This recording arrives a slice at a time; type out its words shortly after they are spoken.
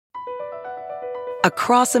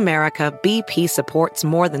Across America, BP supports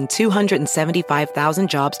more than 275,000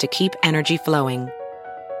 jobs to keep energy flowing.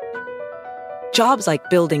 Jobs like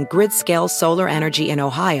building grid-scale solar energy in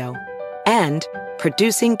Ohio and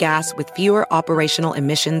producing gas with fewer operational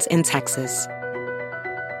emissions in Texas.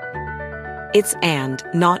 It's and,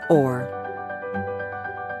 not or.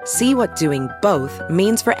 See what doing both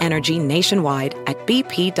means for energy nationwide at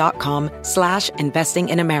bp.com/investing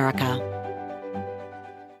in America.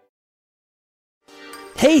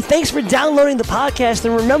 Hey, thanks for downloading the podcast.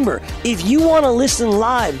 And remember, if you want to listen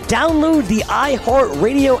live, download the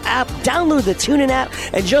iHeartRadio app, download the TuneIn app,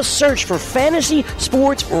 and just search for Fantasy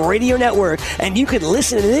Sports Radio Network, and you can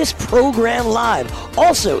listen to this program live.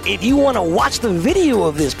 Also, if you want to watch the video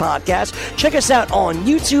of this podcast, check us out on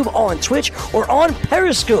YouTube, on Twitch, or on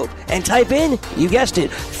Periscope, and type in, you guessed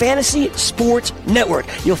it, Fantasy Sports Network.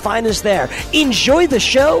 You'll find us there. Enjoy the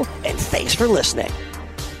show, and thanks for listening.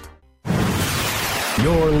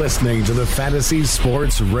 You're listening to the Fantasy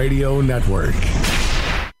Sports Radio Network.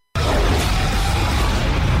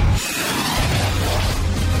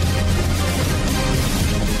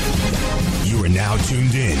 You are now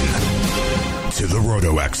tuned in to the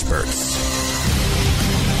Roto Experts.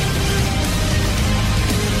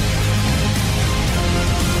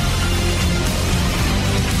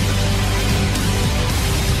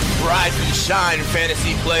 Rise and shine,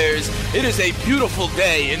 fantasy players. It is a beautiful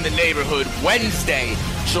day in the neighborhood. Wednesday,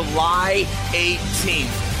 July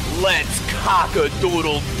 18th. Let's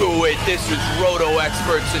cock-a-doodle do it. This is Roto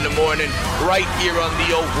Experts in the morning, right here on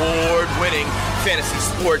the award-winning Fantasy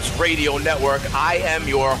Sports Radio Network. I am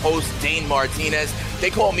your host, Dane Martinez. They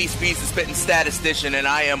call me Speeds the Spittin' Statistician, and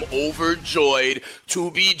I am overjoyed to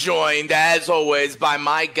be joined, as always, by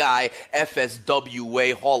my guy,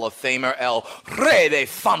 FSWA Hall of Famer, El Rey de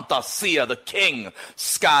Fantasia, the King,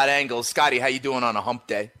 Scott Engel. Scotty, how you doing on a hump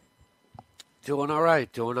day? Doing all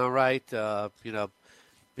right.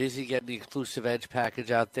 Busy getting the exclusive Edge package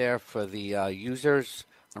out there for the users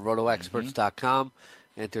on rotoexperts.com.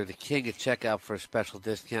 Enter the King at checkout for a special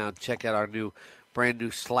discount. Check out our brand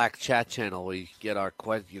new Slack chat channel where you get your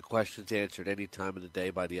questions answered any time of the day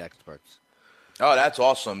by the experts. Oh, that's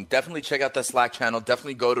awesome. Definitely check out that Slack channel.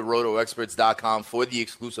 Definitely go to rotoexperts.com for the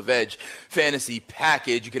exclusive Edge fantasy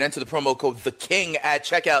package. You can enter the promo code THEKING at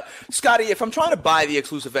checkout. Scotty, if I'm trying to buy the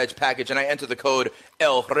exclusive Edge package and I enter the code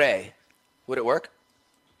El Rey, would it work?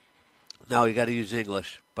 No, you got to use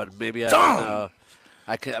English, but maybe I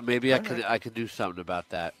could do something about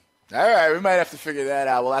that. All right, we might have to figure that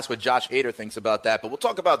out. We'll ask what Josh Hader thinks about that, but we'll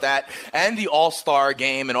talk about that and the All-Star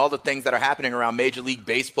game and all the things that are happening around Major League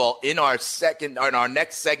Baseball in our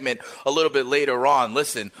next segment a little bit later on.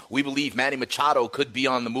 Listen, we believe Manny Machado could be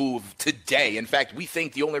on the move today. In fact, we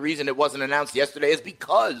think the only reason it wasn't announced yesterday is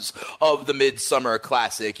because of the Midsummer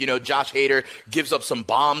Classic. You know, Josh Hader gives up some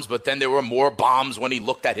bombs, but then there were more bombs when he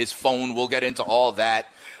looked at his phone. We'll get into all that.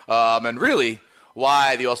 And really,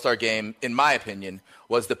 why the All-Star game, in my opinion,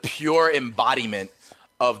 was the pure embodiment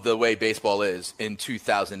of the way baseball is in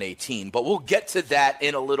 2018. But we'll get to that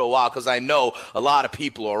in a little while because I know a lot of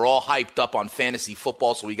people are all hyped up on fantasy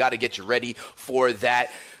football, so we got to get you ready for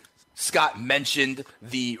that. Scott mentioned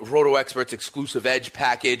the Roto Experts exclusive Edge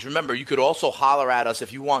package. Remember, you could also holler at us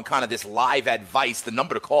if you want kind of this live advice. The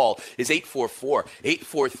number to call is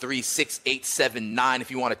 844-843-6879 if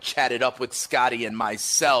you want to chat it up with Scotty and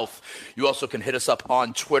myself. You also can hit us up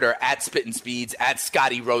on Twitter at Spittin' Speeds, at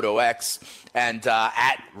ScottyRotoX, and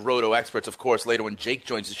at Roto Experts, of course, later when Jake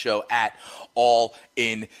joins the show, at All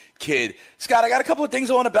In Kid. Scott, I got a couple of things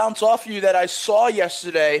I want to bounce off you that I saw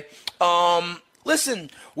yesterday. Listen,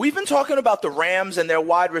 we've been talking about the Rams and their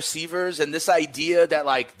wide receivers and this idea that,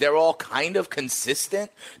 like, they're all kind of consistent.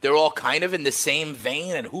 They're all kind of in the same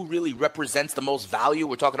vein, and who really represents the most value?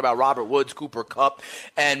 We're talking about Robert Woods, Cooper Kupp,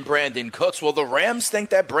 and Brandon Cooks. Well, the Rams think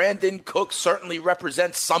that Brandon Cooks certainly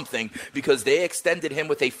represents something because they extended him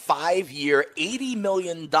with a 5-year, $80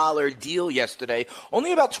 million deal yesterday.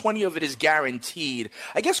 Only about 20 of it is guaranteed.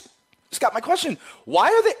 I guess, Scott, my question, why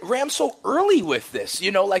are the Rams so early with this?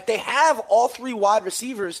 You know, like, they have all three wide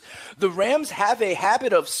receivers. The Rams have a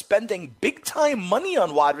habit of spending big-time money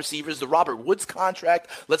on wide receivers. The Robert Woods contract.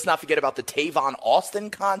 Let's not forget about the Tavon Austin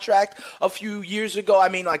contract a few years ago. I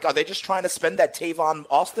mean, like, are they just trying to spend that Tavon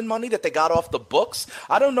Austin money that they got off the books?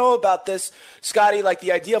 I don't know about this, Scotty, like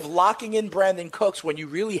the idea of locking in Brandon Cooks when you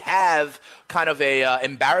really have kind of a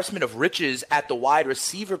embarrassment of riches at the wide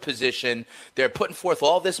receiver position. They're putting forth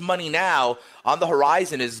all this money now. On the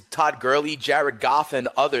horizon is Todd Gurley, Jared Goff, and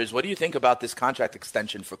others. What do you think about this contract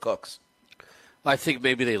extension for Cooks? I think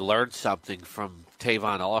maybe they learned something from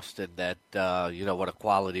Tavon Austin that, what a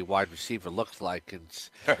quality wide receiver looks like. And,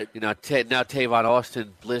 Right. now Tavon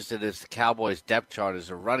Austin listed as the Cowboys depth chart as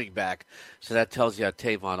a running back. So that tells you how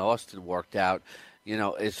Tavon Austin worked out. They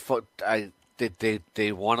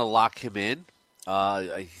want to lock him in.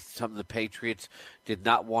 Something the Patriots did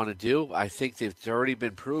not want to do. I think it's already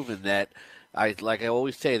been proven that, like I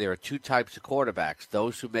always say, there are two types of quarterbacks: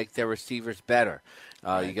 those who make their receivers better.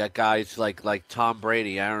 Right. You got guys like Tom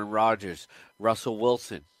Brady, Aaron Rodgers, Russell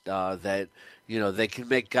Wilson, that they can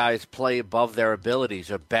make guys play above their abilities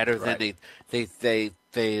or better than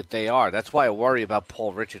they are. That's why I worry about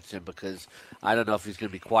Paul Richardson, because I don't know if he's going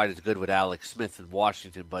to be quite as good with Alex Smith in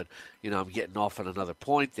Washington. But I'm getting off on another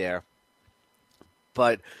point there.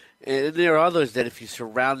 But there are others that if you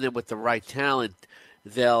surround them with the right talent,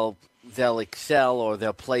 they'll excel or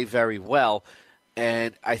they'll play very well.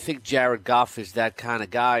 And I think Jared Goff is that kind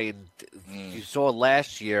of guy. And you saw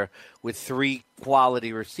last year with three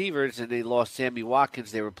quality receivers, and they lost Sammy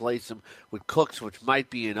Watkins. They replaced him with Cooks, which might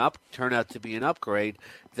be turn out to be an upgrade.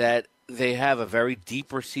 That they have a very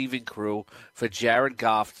deep receiving crew for Jared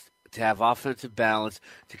Goff to have offensive balance,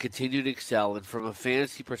 to continue to excel. And from a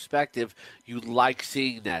fantasy perspective, you like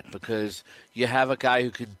seeing that because you have a guy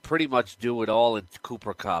who can pretty much do it all in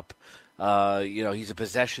Cooper Kupp. He's a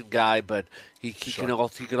possession guy, but he can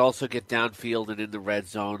also get downfield and in the red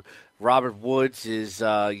zone. Robert Woods is,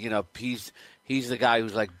 he's the guy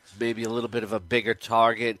who's like maybe a little bit of a bigger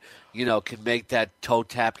target, can make that toe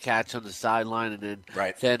tap catch on the sideline. And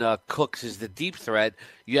then Cooks is the deep threat.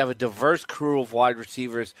 You have a diverse crew of wide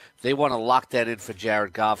receivers. They want to lock that in for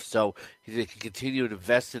Jared Goff so they can continue to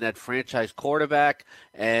invest in that franchise quarterback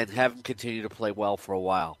and have him continue to play well for a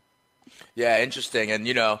while. Yeah, interesting. And,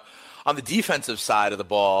 on the defensive side of the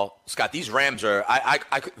ball, Scott, these Rams are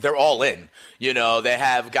they're all in. They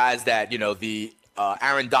have guys that, the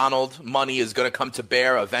Aaron Donald money is going to come to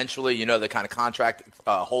bear eventually. The kind of contract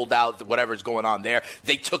holdout, whatever's going on there.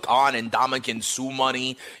 They took on Ndamukong Suh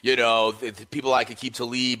money. The people like Aqib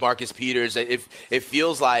Talib, Marcus Peters. It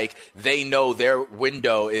feels like they know their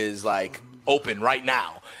window is like open right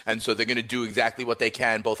now. And so they're going to do exactly what they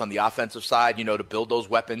can, both on the offensive side, to build those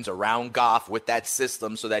weapons around Goff with that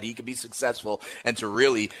system so that he can be successful, and to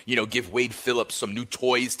really, give Wade Phillips some new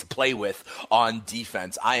toys to play with on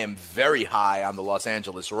defense. I am very high on the Los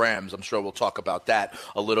Angeles Rams. I'm sure we'll talk about that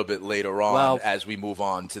a little bit later on as we move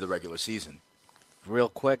on to the regular season. Real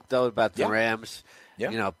quick, though, about the Rams.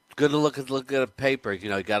 Yeah. Good to look at a paper.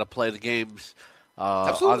 You got to play the games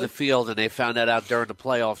on the field, and they found that out during the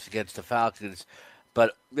playoffs against the Falcons.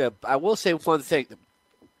 But I will say one thing.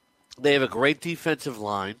 They have a great defensive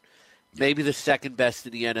line, maybe the second best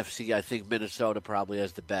in the NFC. I think Minnesota probably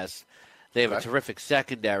has the best. They have a terrific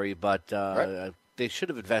secondary, but they should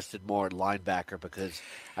have invested more in linebacker because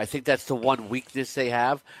I think that's the one weakness they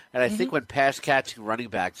have. And I think when pass-catching running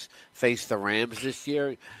backs face the Rams this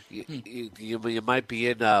year, you might be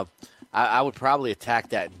in I would probably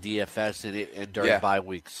attack that in DFS and during bye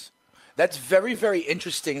weeks. That's very, very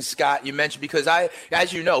interesting, Scott, you mentioned, because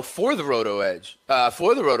as you know, for the Roto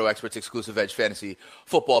Experts exclusive Edge Fantasy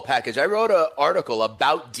Football Package, I wrote an article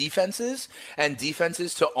about defenses and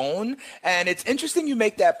defenses to own. And it's interesting you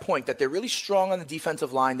make that point, that they're really strong on the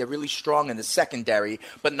defensive line. They're really strong in the secondary,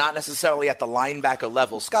 but not necessarily at the linebacker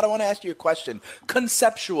level. Scott, I want to ask you a question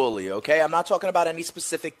conceptually, okay? I'm not talking about any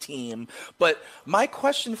specific team, but my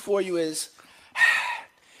question for you is,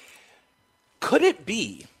 could it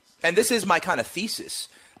be, and this is my kind of thesis,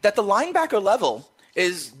 that the linebacker level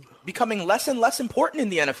is becoming less and less important in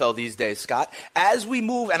the NFL these days, Scott, as we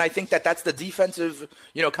move, and I think that that's the defensive,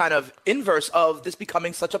 kind of inverse of this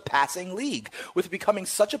becoming such a passing league. With becoming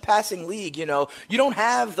such a passing league, you don't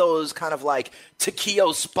have those kind of like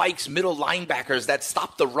Takeo Spikes middle linebackers that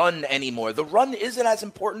stop the run anymore. The run isn't as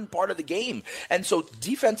important part of the game. And so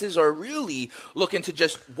defenses are really looking to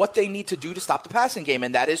just what they need to do to stop the passing game,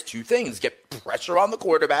 and that is two things: get pressure on the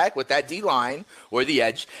quarterback with that D-line or the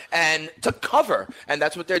edge, and to cover. And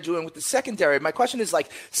that's what they're doing with the secondary. My question is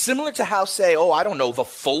similar to how, say, the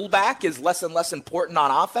fullback is less and less important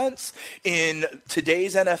on offense in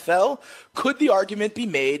today's NFL. Could the argument be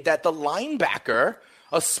made that the linebacker,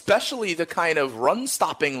 especially the kind of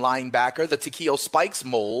run-stopping linebacker, the Takeo Spikes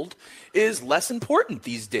mold, is less important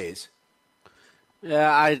these days?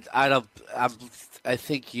 Yeah, I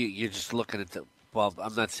think you're just looking at the. Well,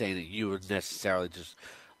 I'm not saying that you were necessarily just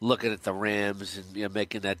looking at the Rams and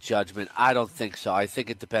making that judgment. I don't think so. I think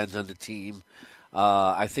it depends on the team.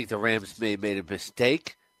 I think the Rams made a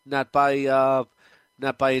mistake not by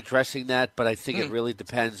not by addressing that, but I think it really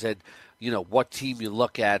depends at what team you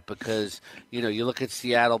look at, because you look at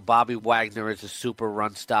Seattle. Bobby Wagner is a super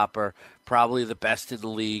run stopper, probably the best in the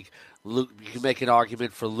league. You can make an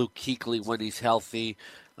argument for Luke Kuechly when he's healthy.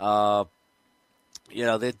 There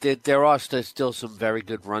are still some very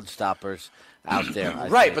good run stoppers out there.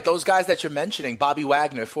 Right, but those guys that you're mentioning, Bobby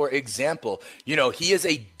Wagner, for example, he is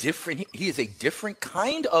a different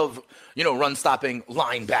kind of run stopping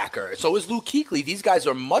linebacker. So is Luke Kuechly. These guys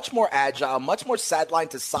are much more agile, much more sideline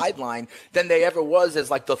to sideline than they ever was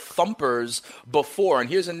as like the thumpers before. And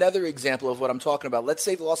here's another example of what I'm talking about. Let's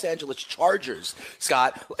say the Los Angeles Chargers,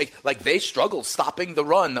 Scott, like they struggled stopping the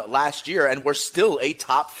run last year and were still a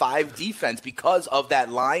top 5 defense because of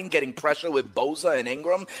that line getting pressure with Bosa and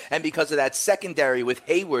Ingram, and because of that secondary with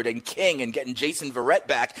Hayward and King and getting Jason Verrett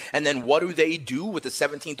back. And then what do they do with the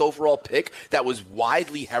 17th overall pick that was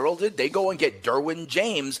widely heralded? They go and get Derwin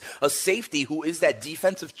James, a safety who is that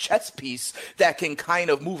defensive chess piece that can kind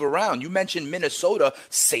of move around. You mentioned Minnesota,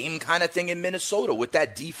 same kind of thing in Minnesota with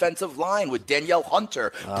that defensive line with Danielle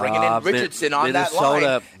Hunter bringing in Richardson on that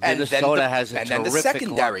line. Minnesota has a then the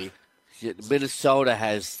secondary. Minnesota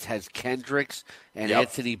has Kendricks and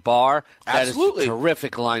Anthony Barr. That Absolutely. is a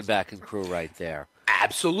terrific linebacking crew right there.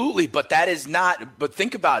 Absolutely, but that is not – but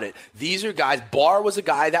think about it. These are guys – Barr was a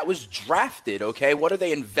guy that was drafted, okay? What are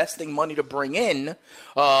they investing money to bring in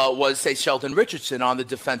was, say, Sheldon Richardson on the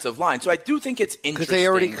defensive line. So I do think it's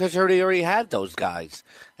interesting. Because they already had those guys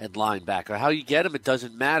at linebacker. How you get them, it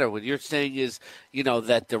doesn't matter. What you're saying is,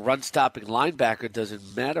 that the run-stopping linebacker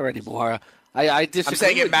doesn't matter anymore. I disagree. I'm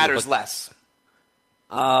saying it matters you, less.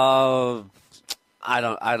 I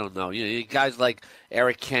don't know. Guys like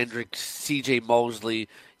Eric Kendricks, C.J. Mosley,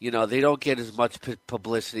 they don't get as much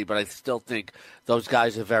publicity, but I still think those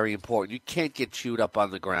guys are very important. You can't get chewed up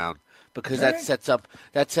on the ground because that sets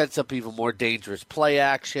up even more dangerous play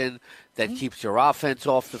action that keeps your offense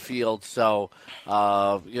off the field. So,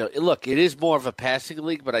 look, it is more of a passing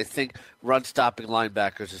league, but I think run-stopping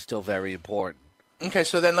linebackers are still very important. Okay,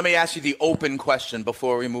 so then let me ask you the open question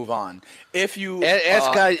before we move on. If you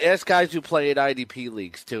ask guys who play at IDP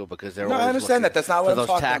leagues too, because they're always I understand that. That's not what I'm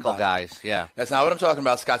talking about. Those tackle guys, yeah. That's not what I'm talking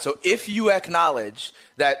about, Scott. So if you acknowledge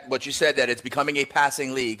that what you said, that it's becoming a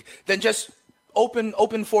passing league, then just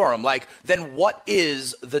open forum. Then what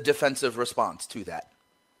is the defensive response to that?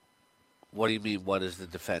 What do you mean, what is the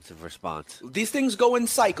defensive response? These things go in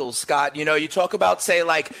cycles, Scott. You talk about, say,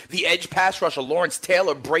 the edge pass rusher, Lawrence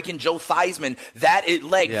Taylor breaking Joe Theismann,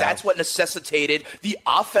 that's what necessitated the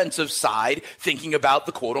offensive side thinking about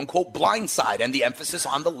the quote-unquote blind side and the emphasis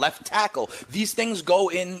on the left tackle. These things go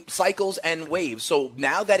in cycles and waves. So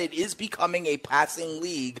now that it is becoming a passing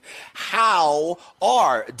league, how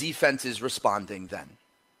are defenses responding then?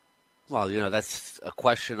 Well, that's a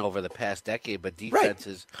question over the past decade, but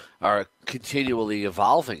defenses are continually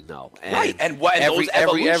evolving, though. And and those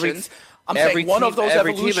evolutions, every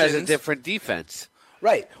team has a different defense.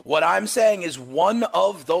 Right. What I'm saying is one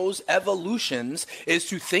of those evolutions is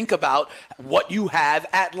to think about what you have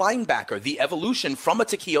at linebacker, the evolution from a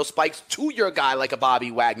Takeo Spikes to your guy like a Bobby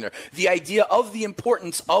Wagner, the idea of the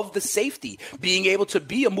importance of the safety, being able to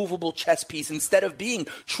be a movable chess piece instead of being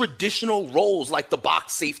traditional roles like the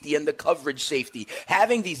box safety and the coverage safety,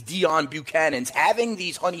 having these Deion Buchanans, having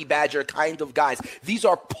these Honey Badger kind of guys. These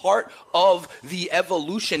are part of the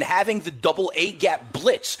evolution. Having the double A gap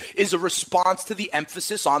blitz is a response to the emphasis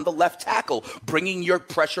on the left tackle, bringing your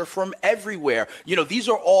pressure from everywhere. These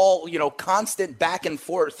are all, constant back and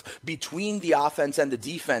forth between the offense and the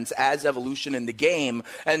defense as evolution in the game.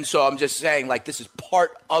 And so I'm just saying, this is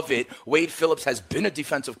part of it. Wade Phillips has been a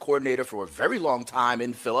defensive coordinator for a very long time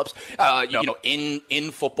in Phillips,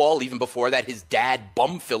 in football. Even before that, his dad,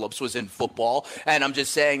 Bum Phillips, was in football. And I'm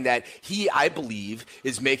just saying that he, I believe,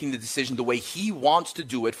 is making the decision the way he wants to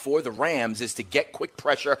do it for the Rams is to get quick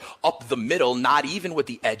pressure up the middle, not even with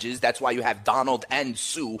the edges. That's why you have Donald and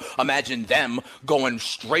Sue. Imagine them going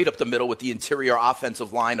straight up the middle with the interior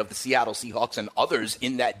offensive line of the Seattle Seahawks and others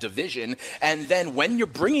in that division. And then when you're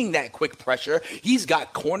bringing that quick pressure, he's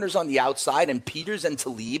got corners on the outside and Peters and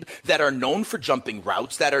Talib that are known for jumping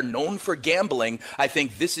routes, that are known for gambling. I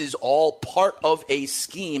think this is all part of a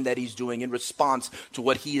scheme that he's doing in response to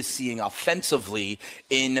what he is seeing offensively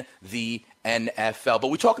in the NFL. But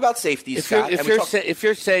we talk about safety, Scott. If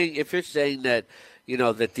you're saying that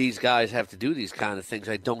that these guys have to do these kind of things,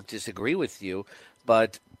 I don't disagree with you.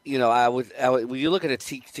 But I would when you look at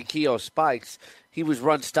Takeo Spikes, he was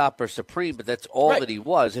run stopper supreme, but that's all that he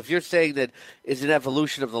was. If you're saying that is an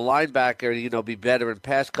evolution of the linebacker, be better in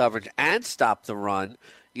pass coverage and stop the run,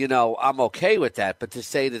 I'm okay with that. But to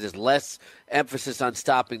say that there's less emphasis on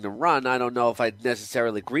stopping the run, I don't know if I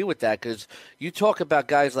necessarily agree with that, because you talk about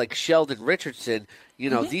guys like Sheldon Richardson.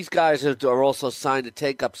 These guys are also signed to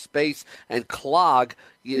take up space and clog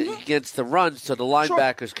against the run, so the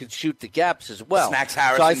linebackers can shoot the gaps as well. Snacks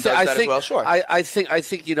Harrison does that as well, sure. I think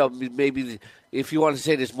maybe if you want to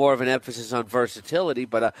say there's more of an emphasis on versatility,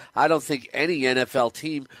 but I don't think any NFL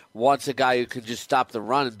team wants a guy who can just stop the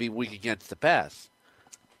run and be weak against the pass.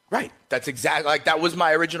 Right. That's exactly that was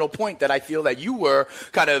my original point that I feel that you were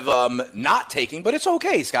kind of not taking, but it's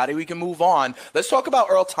okay, Scotty. We can move on. Let's talk about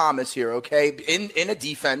Earl Thomas here, okay? In a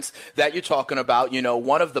defense that you're talking about,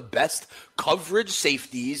 one of the best coverage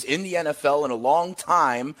safeties in the NFL in a long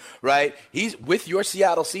time, right? He's with your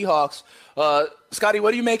Seattle Seahawks. Scotty,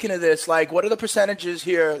 what are you making of this? Like, what are the percentages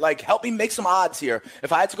here? Like, help me make some odds here.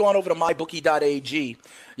 If I had to go on over to mybookie.ag,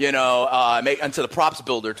 into the props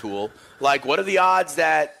builder tool, like, what are the odds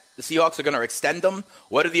that the Seahawks are going to extend them?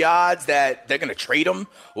 What are the odds that they're going to trade them?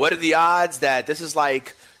 What are the odds that this is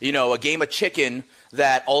like, a game of chicken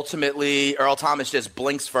that ultimately Earl Thomas just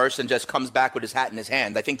blinks first and just comes back with his hat in his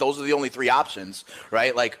hand? I think those are the only three options,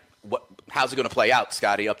 right? Like, how's it going to play out,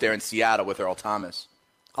 Scotty, up there in Seattle with Earl Thomas?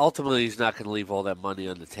 Ultimately, he's not going to leave all that money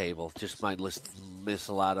on the table. Just might miss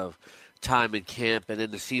a lot of time in camp, and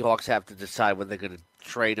then the Seahawks have to decide whether they're going to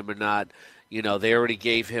trade him or not. They already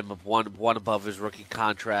gave him one above his rookie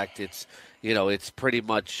contract. It's pretty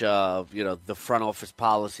much the front office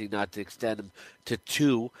policy not to extend him to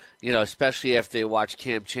 2. Especially after they watch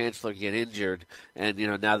Cam Chancellor get injured, and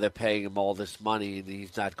now they're paying him all this money, and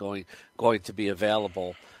he's not going to be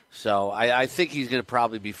available. So I think he's going to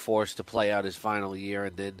probably be forced to play out his final year,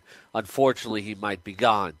 and then unfortunately he might be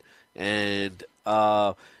gone. And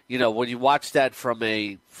when you watch that from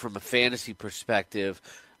a fantasy perspective,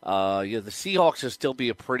 the Seahawks will still be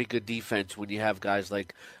a pretty good defense when you have guys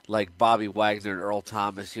like Bobby Wagner and Earl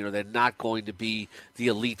Thomas. They're not going to be the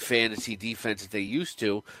elite fantasy defense that they used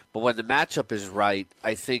to, but when the matchup is right,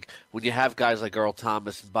 I think when you have guys like Earl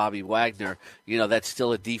Thomas and Bobby Wagner, that's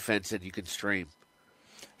still a defense that you can stream.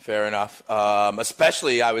 Fair enough.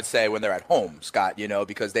 Especially, I would say, when they're at home, Scott,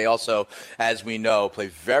 because they also, as we know, play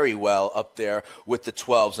very well up there with the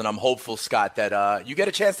 12s. And I'm hopeful, Scott, that you get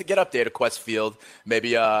a chance to get up there to Quest Field,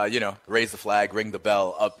 maybe, raise the flag, ring the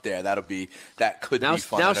bell up there. That could be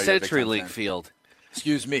fun. Now CenturyLink Field.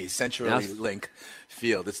 Excuse me, CenturyLink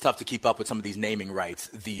Field. It's tough to keep up with some of these naming rights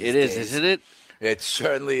these days. It is, isn't it? It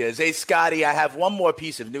certainly is. Hey, Scotty, I have one more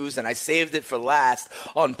piece of news, and I saved it for last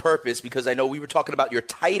on purpose because I know we were talking about your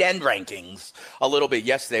tight end rankings a little bit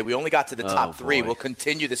yesterday. We only got to the top 3. We'll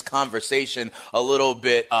continue this conversation a little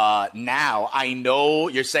bit now. I know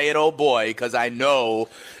you're saying, oh, boy, because I know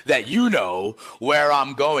that you know where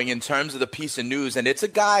I'm going in terms of the piece of news. And it's a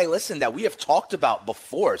guy, listen, that we have talked about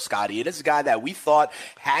before, Scotty. It is a guy that we thought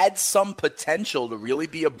had some potential to really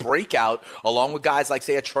be a breakout, along with guys like,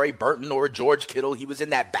 say, a Trey Burton or a George Kittle. He was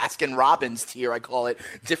in that Baskin-Robbins tier, I call it,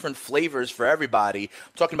 different flavors for everybody.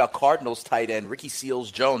 I'm talking about Cardinals tight end Ricky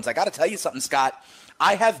Seals-Jones. I got to tell you something, Scott.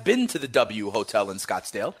 I have been to the W Hotel in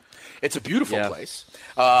Scottsdale. It's a beautiful place.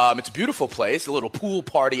 It's a beautiful place, a little pool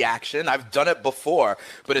party action. I've done it before,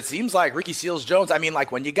 but it seems like Ricky Seals-Jones,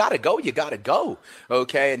 when you got to go, you got to go,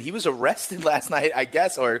 okay? And he was arrested last night, I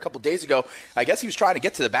guess, or a couple days ago. I guess he was trying to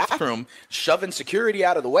get to the bathroom, shoving security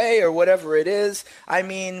out of the way or whatever it is.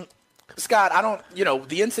 Scott,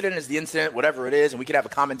 the incident is the incident, whatever it is, and we could have a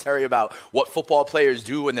commentary about what football players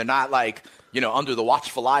do when they're not under the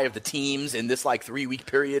watchful eye of the teams in this 3-week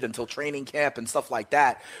period until training camp and stuff like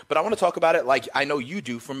that. But I want to talk about it like I know you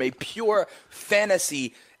do from a pure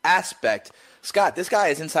fantasy aspect. Scott, this guy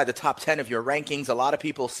is inside the top 10 of your rankings. A lot of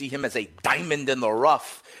people see him as a diamond in the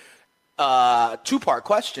rough. 2-part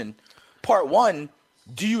question. Part 1,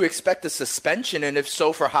 do you expect a suspension, and if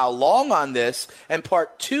so, for how long on this? And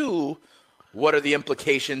part 2, what are the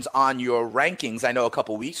implications on your rankings? I know a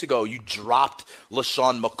couple weeks ago you dropped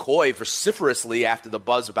LaShawn McCoy vociferously after the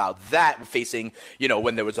buzz about that, facing,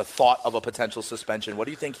 when there was a thought of a potential suspension. What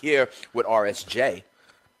do you think here with RSJ?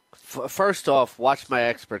 First off, watch my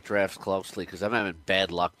expert drafts closely because I'm having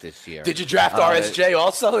bad luck this year. Did you draft RSJ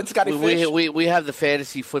also in Scotty Fish? We have the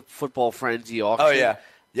Fantasy Football Frenzy auction. Oh, yeah.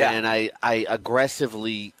 Yeah. And I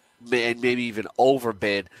aggressively and maybe even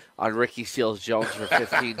overbid on Ricky Seals-Jones for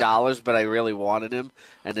 $15, but I really wanted him,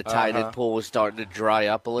 and the tight end pool was starting to dry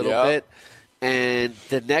up a little bit. And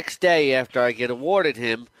the next day after I get awarded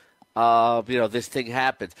him, this thing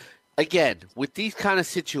happens. Again, with these kind of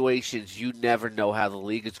situations, you never know how the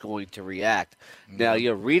league is going to react. Now,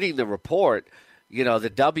 you're reading the report,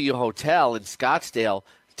 the W Hotel in Scottsdale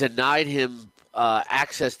denied him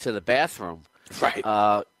access to the bathroom.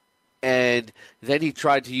 Right. And then he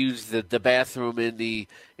tried to use the bathroom in a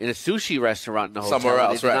sushi restaurant in the hotel. Somewhere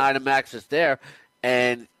else, they denied him access there,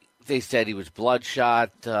 and they said he was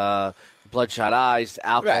bloodshot eyes,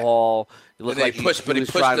 alcohol. Right. It looked like he pushed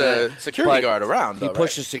the security guard around. He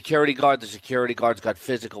pushed the security guard. The security guards got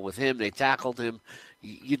physical with him. They tackled him.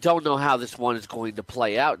 You don't know how this one is going to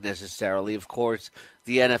play out necessarily. Of course,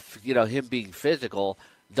 the NFL, him being physical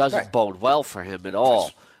doesn't bode well for him at all.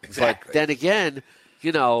 Exactly. But then again,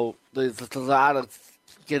 there's a lot of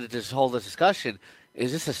get this whole discussion.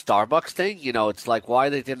 Is this a Starbucks thing? It's like, why are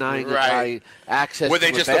they denying the guy access? Were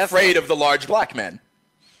they just afraid of the large black men?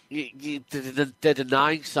 They're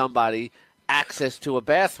denying somebody access to a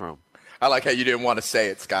bathroom. I like how you didn't want to say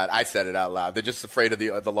it, Scott. I said it out loud. They're just afraid of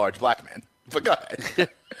the large black man. But go ahead.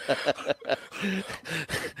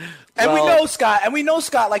 And we know,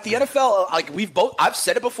 Scott, like the NFL, like I've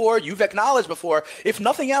said it before, you've acknowledged before, if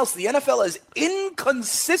nothing else, the NFL is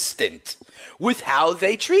inconsistent with how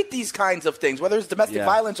they treat these kinds of things, whether it's domestic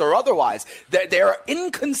violence or otherwise. They're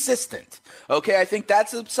inconsistent. Okay, I think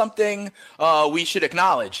that's something we should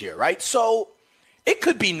acknowledge here, right? So it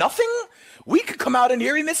could be nothing. We could come out and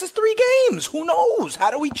here he misses 3 games. Who knows? How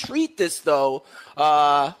do we treat this, though,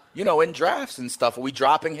 in drafts and stuff? Are we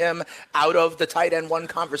dropping him out of the tight end one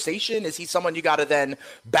conversation? Is he someone you got to then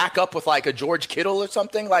back up with like a George Kittle or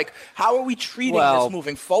something? Like, how are we treating this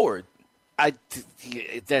moving forward?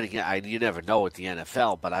 Then again, you never know with the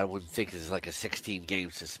NFL, but I wouldn't think it's like a 16-game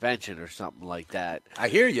suspension or something like that. I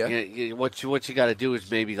hear you. What you got to do is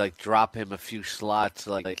maybe like drop him a few slots,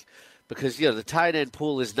 like because the tight end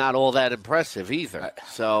pool is not all that impressive either.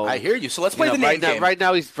 So I hear you. So let's play the name game. Right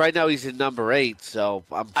now he's in number 8. So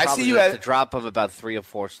I'm probably going to have to drop him about 3 or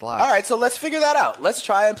 4 slots. All right, so let's figure that out. Let's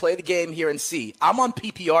try and play the game here and see. I'm on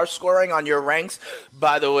PPR scoring on your ranks.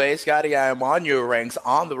 By the way, Scotty, I am on your ranks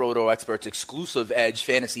on the Roto Experts exclusive Edge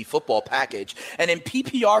fantasy football package. And in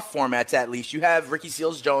PPR formats, at least, you have Ricky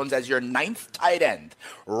Seals-Jones as your 9th tight end,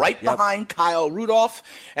 right behind Kyle Rudolph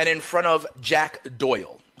and in front of Jack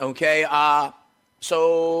Doyle. Okay,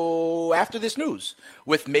 so after this news,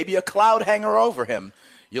 with maybe a cloud hanger over him,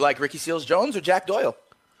 you like Ricky Seals-Jones or Jack Doyle?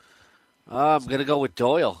 I'm going to go with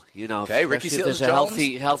Doyle. Okay, Ricky Seals-Jones. There's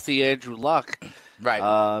a healthy Andrew Luck.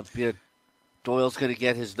 Right. Doyle's going to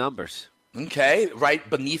get his numbers. Okay, right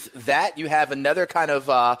beneath that, you have another kind of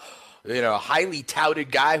highly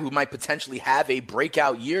touted guy who might potentially have a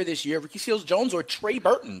breakout year this year, Ricky Seals-Jones or Trey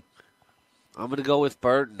Burton. I'm going to go with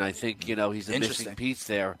Burton. I think, he's a missing piece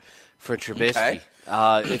there for Trubisky.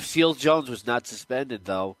 Okay. If Seals-Jones was not suspended,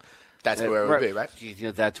 though. That's where it would be, right?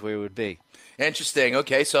 That's where it would be. Interesting.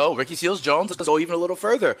 Okay, so Ricky Seals-Jones, let's go even a little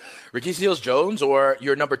further. Ricky Seals-Jones or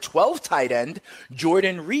your number 12 tight end,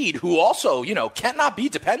 Jordan Reed, who also, cannot be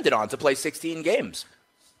depended on to play 16 games.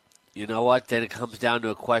 You know what? Then it comes down to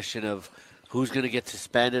a question of who's going to get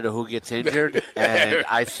suspended or who gets injured. And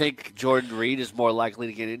I think Jordan Reed is more likely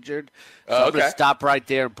to get injured. So I'm going to stop right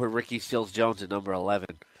there and put Ricky Seals-Jones at number 11.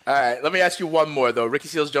 All right, let me ask you one more, though. Ricky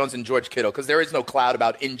Seals-Jones and George Kittle, because there is no cloud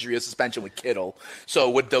about injury or suspension with Kittle. So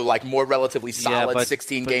would the more relatively solid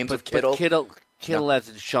 16 games of Kittle? But Kittle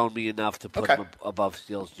hasn't shown me enough to put him above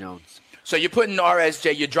Seals-Jones. So you're putting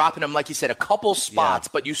RSJ, you're dropping him, like you said, a couple spots,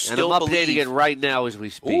 but you still and I'm updating it right now as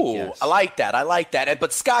we speak. Ooh, yes. I like that.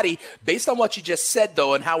 But, Scotty, based on what you just said,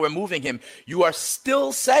 though, and how we're moving him, you are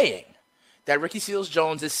still saying that Ricky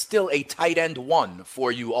Seals-Jones is still a tight end 1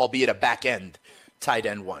 for you, albeit a back end tight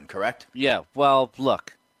end 1, correct? Yeah. Well,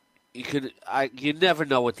 look, you never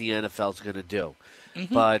know what the NFL's going to do.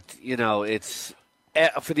 Mm-hmm. But, it's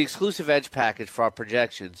for the exclusive Edge package for our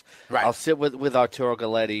projections, I'll sit with Arturo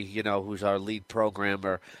Galletti, who's our lead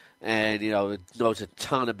programmer and, knows a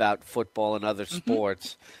ton about football and other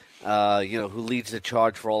sports, who leads the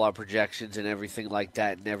charge for all our projections and everything like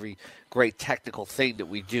that and every great technical thing that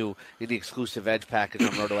we do in the exclusive Edge package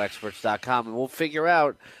on rotoexperts.com. And we'll figure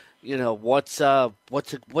out, what's a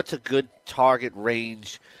good target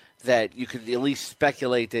range that you could at least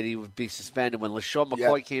speculate that he would be suspended. When LaShawn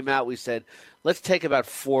McCoy came out, we said, let's take about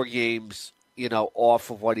 4 games,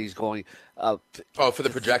 off of what he's going. For the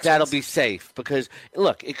projections? That'll be safe because,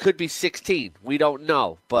 look, it could be 16. We don't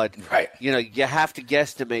know. But, you have to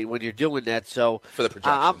guesstimate when you're doing that. So for the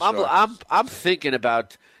projections, I'm thinking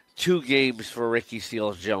about 2 games for Ricky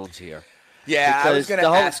Seals-Jones here. Yeah, I was going to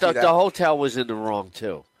ask you that. The hotel was in the wrong,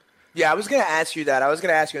 too. Yeah, I was going to ask you that. I was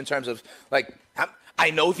going to ask you in terms of, I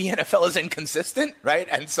know the NFL is inconsistent, right?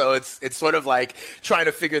 And so it's sort of like trying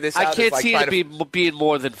to figure this out. I can't see it being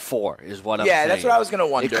more than 4 is what I'm saying. Yeah, that's what I was going to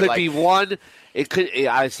wonder. It could be 1.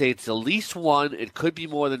 I say it's at least 1. It could be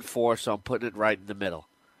more than 4, so I'm putting it right in the middle.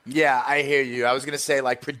 Yeah, I hear you. I was going to say,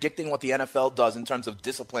 like, predicting what the NFL does in terms of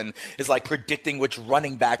discipline is like predicting which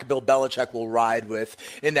running back Bill Belichick will ride with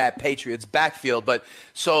in that Patriots backfield. But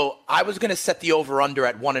so I was going to set the over-under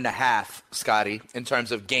at 1.5, Scotty, in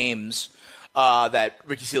terms of games that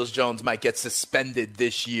Ricky Seals-Jones might get suspended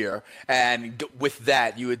this year. And with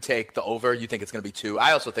that, you would take the over. You think it's going to be 2.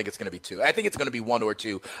 I also think it's going to be 2. I think it's going to be 1 or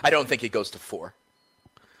 2. I don't think it goes to 4.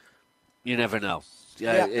 You never know.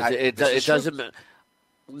 It doesn't matter.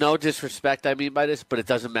 No disrespect, I mean by this, but it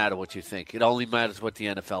doesn't matter what you think. It only matters what the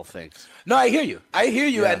NFL thinks. No, I hear you.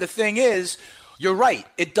 Yeah. And the thing is, you're right.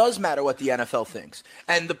 It does matter what the NFL thinks.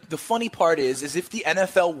 And the funny part is if the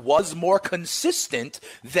NFL was more consistent,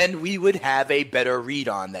 then we would have a better read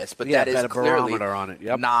on this. But that is clearly on it.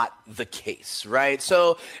 Yep. not the case, right?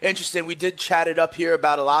 So, interesting. We did chat it up here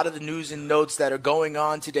about a lot of the news and notes that are going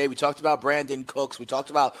on today. We talked about Brandon Cooks. We talked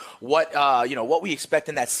about what we expect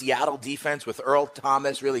in that Seattle defense with Earl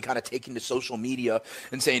Thomas really kind of taking to social media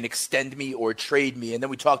and saying, extend me or trade me. And then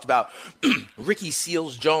we talked about Ricky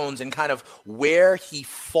Seals-Jones and kind of where he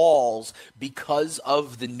falls because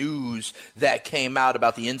of the news that came out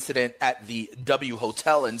about the incident at the W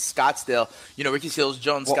Hotel in Scottsdale. You know, Ricky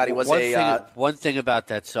Seals-Jones, Scotty, was one thing about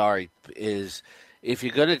that, is if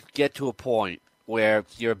you're going to get to a point where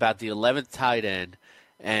you're about the 11th tight end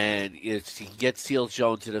and you get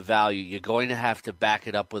Seals-Jones at a value, you're going to have to back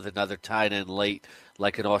it up with another tight end late,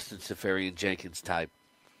 like an Austin Seferian-Jenkins type.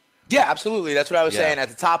 Yeah, absolutely. That's what I was saying at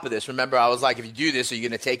the top of this. Remember, I was like, if you do this, are you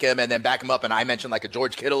going to take him and then back him up? And I mentioned like a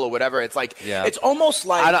George Kittle or whatever. It's like, it's almost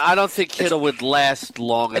like. I don't think Kittle would last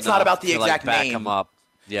long enough. It's not about the exact back name. Him up.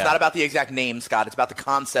 Yeah. It's not about the exact name, Scott. It's about the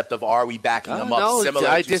concept of are we backing them up? No, Similar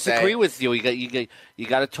I to disagree with you. You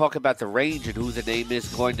got to talk about the range and who the name is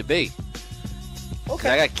going to be. Okay.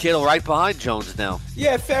 I got Kittle right behind Jones now.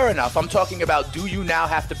 Yeah, fair enough. I'm talking about, do you now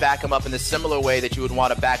have to back him up in the similar way that you would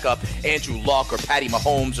want to back up Andrew Luck or Patty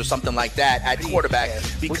Mahomes or something like that at quarterback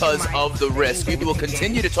because of the risk? We will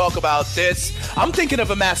continue to talk about this. I'm thinking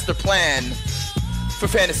of a master plan for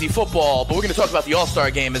fantasy football, but we're going to talk about the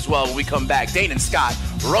All-Star game as well when we come back. Dane and Scott,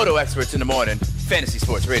 Roto Experts in the Morning, Fantasy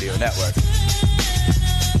Sports Radio Network.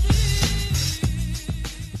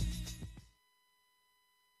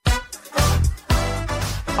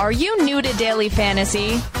 Are you new to daily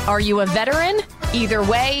fantasy? Are you a veteran? Either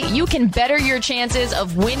way, you can better your chances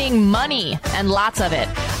of winning money, and lots of it,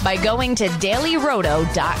 by going to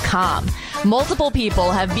dailyroto.com. Multiple people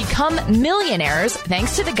have become millionaires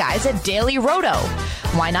thanks to the guys at Daily Roto.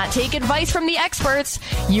 Why not take advice from the experts?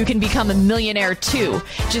 You can become a millionaire too.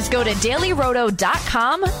 Just go to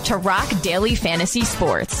dailyroto.com to rock daily fantasy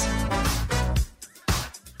sports.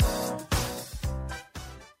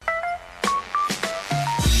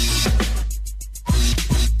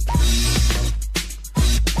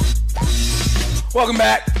 Welcome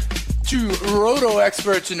back to Roto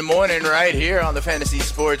Experts in the Morning right here on the Fantasy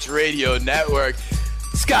Sports Radio Network.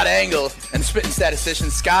 Scott Engel and Spittin'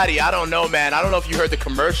 Statistician Scotty. I don't know, man. I don't know if you heard the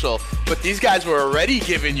commercial, but these guys were already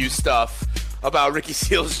giving you stuff about Ricky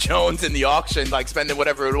Seals-Jones in the auction, like spending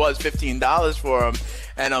whatever it was, $15 for him.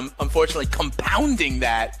 And unfortunately compounding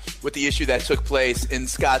that with the issue that took place in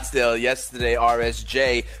Scottsdale yesterday.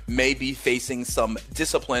 RSJ may be facing some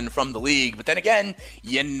discipline from the league. But then again,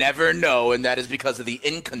 you never know, and that is because of the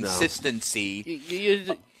inconsistency.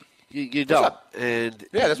 No. You don't. And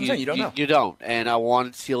yeah, that's what I'm saying. You don't know. You don't. And I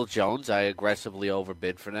wanted Seals-Jones. I aggressively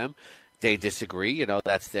overbid for them. They disagree.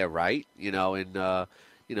 That's their right.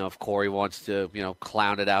 If Corey wants to,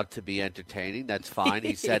 clown it out to be entertaining, that's fine.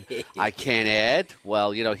 He said, I can't add.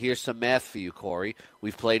 Well, here's some math for you, Corey.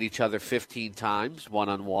 We've played each other 15 times,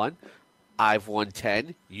 one-on-one. I've won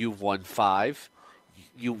 10. You've won 5.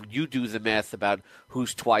 You do the math about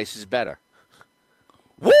who's twice as better.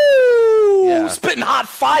 Woo! Yeah. Spitting hot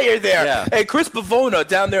fire there. Yeah. Hey, Chris Bavona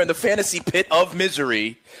down there in the fantasy pit of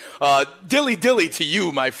misery. Dilly to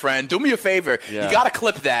you, my friend. Do me a favor. Yeah. You got to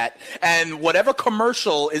clip that. And whatever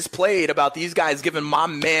commercial is played about these guys giving my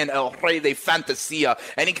man El Rey de Fantasia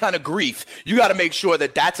any kind of grief, you got to make sure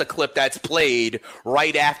that that's a clip that's played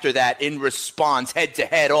right after that in response,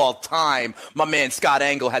 head-to-head all time. My man Scott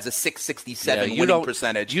Engel has a 667 winning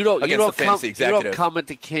percentage against the fantasy executive. You don't come at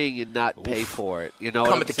the king and not pay for it. You know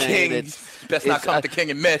come what at I'm the saying? king. Best not come at the king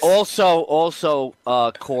and miss. Also,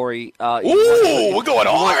 Corey. We're going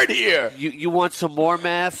hard here. You want some more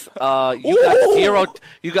math? You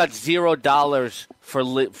got $0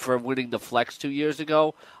 for winning the flex 2 years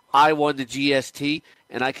ago. I won the GST,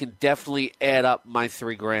 and I can definitely add up my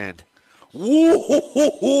 $3,000.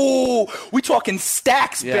 Ooh, we talking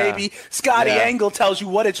stacks, baby. Scotty Angle tells you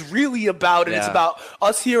what it's really about, and it's about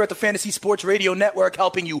us here at the Fantasy Sports Radio Network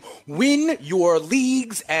helping you win your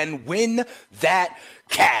leagues and win that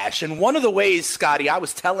cash. And one of the ways, Scotty, I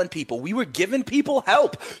was telling people, we were giving people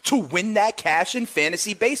help to win that cash in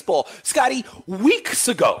fantasy baseball. Scotty, weeks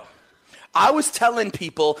ago, I was telling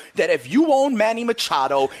people that if you own Manny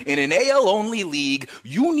Machado in an AL-only league,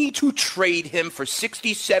 you need to trade him for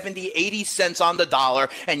 60, 70, 80 cents on the dollar,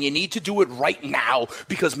 and you need to do it right now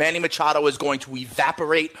because Manny Machado is going to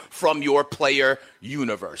evaporate from your player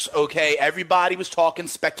universe, okay? Everybody was talking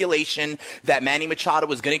speculation that Manny Machado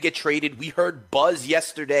was going to get traded. We heard buzz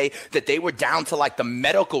yesterday that they were down to like the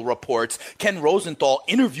medical reports. Ken Rosenthal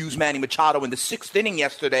interviews Manny Machado in the 6th inning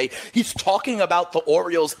yesterday. He's talking about the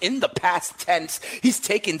Orioles in the past tense. He's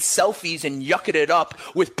taking selfies and yucking it up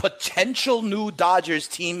with potential new Dodgers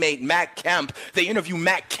teammate Matt Kemp. They interview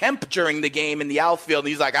Matt Kemp during the game in the outfield, and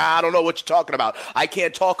he's like, I don't know what you're talking about. I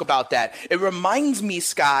can't talk about that. It reminds me,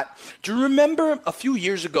 Scott, do you remember a few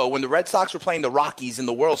years ago when the Red Sox were playing the Rockies in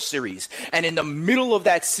the World Series, and in the middle of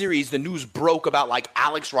that series, the news broke about like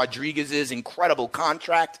Alex Rodriguez's incredible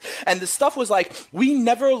contract, and the stuff was like, we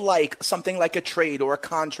never like something like a trade or a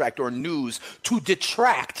contract or news to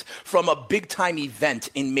detract from a big-time event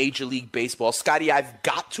in Major League Baseball. Scotty, I've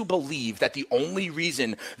got to believe that the only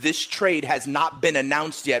reason this trade has not been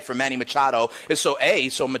announced yet for Manny Machado is so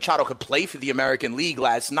Machado could play for the American League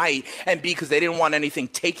last night, and B, because they didn't want anything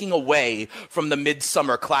taking away from the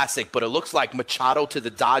Midsummer Classic, but it looks like Machado to the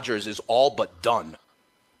Dodgers is all but done.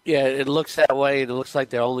 Yeah, it looks that way, and it looks like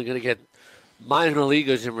they're only going to get minor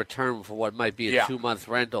leaguers in return for what might be a 2-month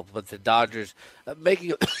rental, but the Dodgers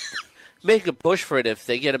making a push for it. If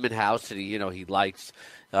they get him in-house and he likes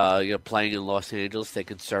playing in Los Angeles, they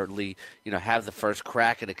can certainly have the first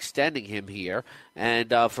crack at extending him here. And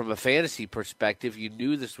from a fantasy perspective, you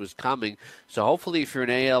knew this was coming. So hopefully, if you're an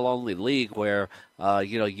AL-only league where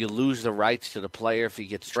you lose the rights to the player if he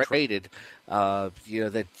gets traded, that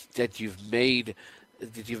you've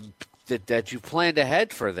planned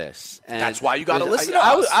ahead for this. And that's why you got to listen to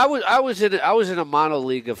us. I was in a mono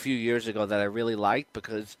league a few years ago that I really liked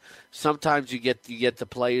because sometimes you get the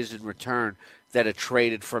players in return that are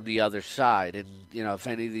traded from the other side. And, if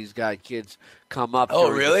any of these kids come up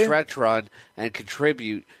during the stretch run and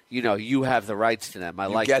contribute, you have the rights to them. I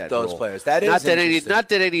like that. You get those rule. players. That is not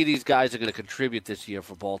that any of these guys are going to contribute this year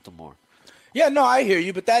for Baltimore. Yeah, no, I hear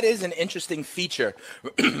you, but that is an interesting feature,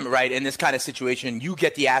 right? In this kind of situation, you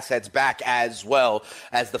get the assets back as well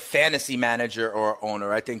as the fantasy manager or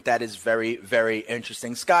owner. I think that is very, very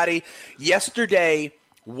interesting. Scotty, yesterday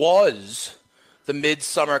was the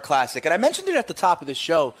Midsummer Classic, and I mentioned it at the top of the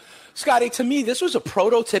show. Scotty, to me, this was a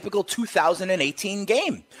prototypical 2018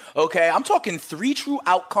 game, okay? I'm talking 3 true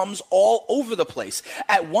outcomes all over the place.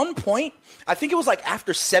 At one point, I think it was like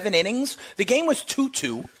after 7 innings, the game was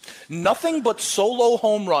 2-2. Nothing but solo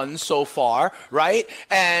home runs so far, right?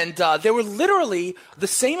 And there were literally the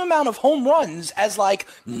same amount of home runs as like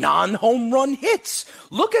non-home run hits.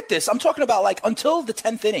 Look at this. I'm talking about like until the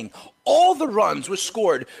 10th inning. All the runs were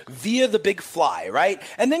scored via the big fly, right?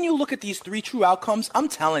 And then you look at these 3 true outcomes. I'm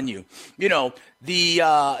telling you, the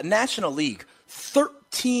National League,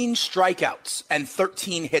 13 strikeouts and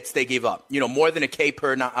 13 hits they gave up. More than a K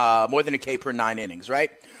per 9 innings,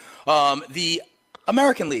 right? The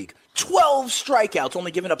American League, 12 strikeouts, only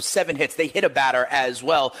giving up 7 hits. They hit a batter as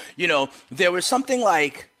well. There was something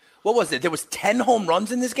like, what was it? There was 10 home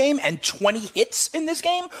runs in this game and 20 hits in this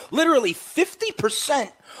game. Literally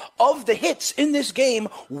 50% of the hits in this game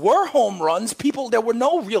were home runs. There were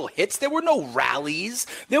no real hits. There were no rallies.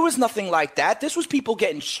 There was nothing like that. This was people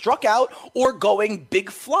getting struck out or going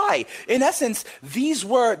big fly. In essence, these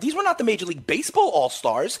were not the Major League Baseball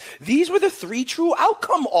All-Stars. These were the 3 true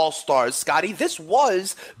outcome All-Stars, Scotty. This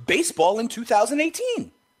was baseball in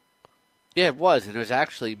 2018. Yeah, it was. And it was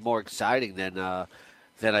actually more exciting than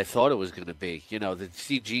I thought it was going to be. To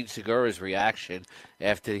see Gene Segura's reaction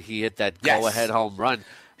after he hit that go-ahead home run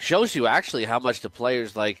shows you actually how much the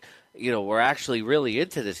players were actually really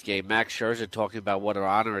into this game. Max Scherzer talking about what an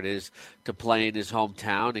honor it is to play in his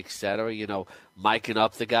hometown, etc. Miking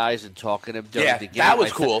up the guys and talking to them during the game. That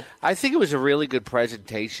was cool. I think it was a really good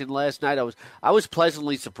presentation last night. I was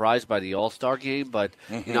pleasantly surprised by the All-Star game, but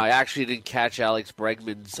I actually didn't catch Alex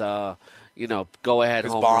Bregman's go-ahead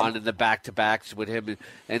home run in the back-to-backs with him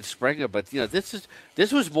and Springer. But,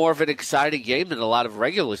 this was more of an exciting game than a lot of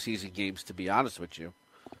regular season games, to be honest with you.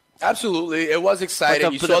 Absolutely. It was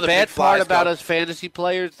exciting. But the bad part about us fantasy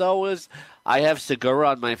players, though, is I have Segura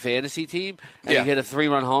on my fantasy team, and he hit a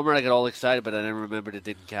 3-run homer, and I got all excited, but I then remembered it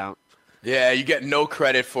didn't count. Yeah, you get no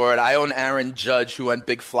credit for it. I own Aaron Judge, who went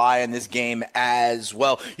big fly in this game as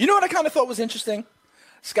well. You know what I kind of thought was interesting?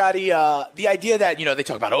 Scotty, the idea that, they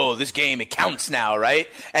talk about, oh, this game, it counts now, right?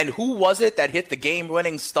 And who was it that hit the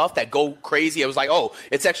game-winning stuff that go crazy? It was like, oh,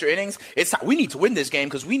 it's extra innings. It's not, we need to win this game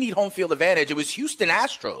because we need home field advantage. It was Houston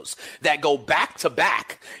Astros that go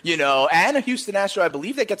back-to-back, and a Houston Astro, I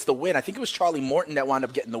believe, that gets the win. I think it was Charlie Morton that wound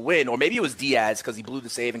up getting the win, or maybe it was Diaz because he blew the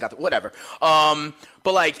save and got the whatever.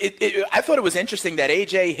 But, I thought it was interesting that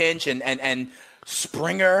A.J. Hinch and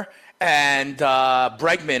Springer and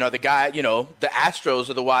Bregman are the guy, the Astros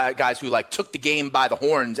are the guys who took the game by the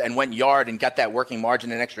horns and went yard and got that working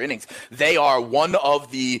margin in extra innings. They are one of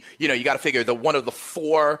the, you got to figure one of the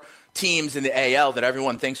 4 teams in the AL that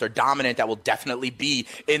everyone thinks are dominant that will definitely be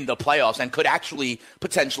in the playoffs and could actually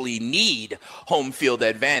potentially need home field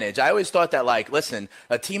advantage. I always thought that, listen,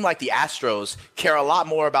 a team like the Astros care a lot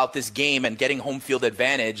more about this game and getting home field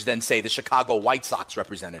advantage than, say, the Chicago White Sox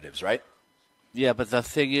representatives, right? Yeah, but the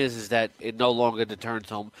thing is that it no longer determines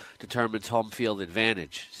home field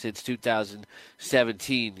advantage. Since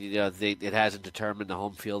 2017, it hasn't determined the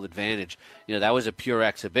home field advantage. That was a pure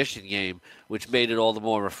exhibition game, which made it all the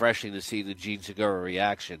more refreshing to see the Gene Segura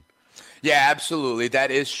reaction. Yeah, absolutely.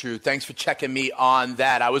 That is true. Thanks for checking me on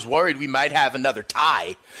that. I was worried we might have another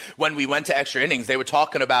tie when we went to extra innings. They were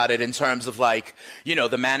talking about it in terms of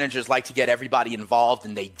the managers like to get everybody involved,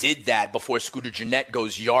 and they did that before Scooter Gennett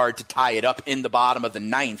goes yard to tie it up in the bottom of the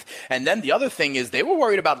 9th. And then the other thing is they were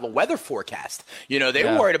worried about the weather forecast. They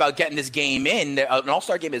were worried about getting this game in. An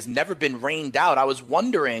All-Star game has never been rained out. I was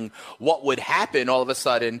wondering what would happen all of a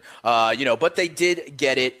sudden, but they did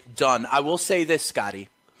get it done. I will say this, Scotty.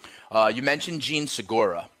 You mentioned Gene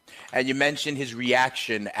Segura, and you mentioned his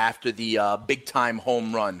reaction after the big-time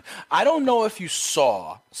home run. I don't know if you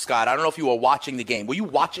saw, Scott, I don't know if you were watching the game. Were you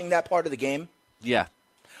watching that part of the game? Yeah.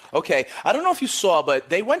 Okay. I don't know if you saw, but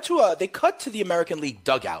they cut to the American League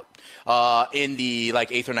dugout in the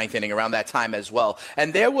 8th or 9th inning around that time as well.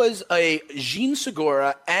 And there was a Gene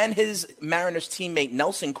Segura and his Mariners teammate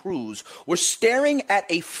Nelson Cruz were staring at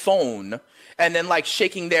a phone and then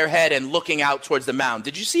shaking their head and looking out towards the mound.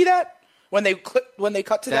 Did you see that when they cut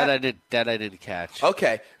to that? That I didn't catch.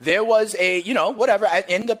 Okay, there was a whatever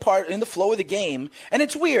in the flow of the game, and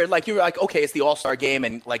it's weird. You were okay, it's the All-Star game,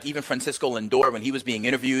 and even Francisco Lindor when he was being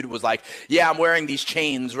interviewed was yeah, I'm wearing these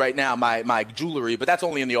chains right now, my jewelry, but that's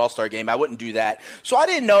only in the All-Star game. I wouldn't do that. So I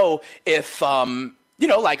didn't know if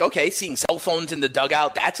okay, seeing cell phones in the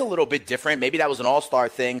dugout, that's a little bit different. Maybe that was an all-star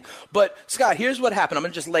thing. But, Scott, here's what happened. I'm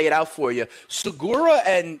going to just lay it out for you. Segura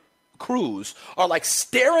and Cruz are,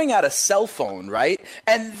 staring at a cell phone, right?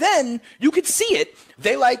 And then you could see it.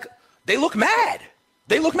 They look mad.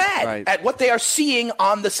 They look mad at what they are seeing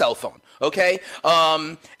on the cell phone, okay?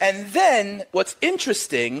 And then what's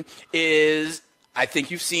interesting is I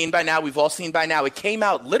think you've seen by now, we've all seen by now, it came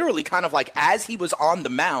out literally kind of as he was on the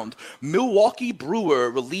mound, Milwaukee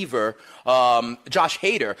Brewer reliever Josh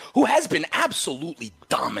Hader, who has been absolutely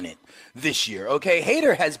dominant this year, okay?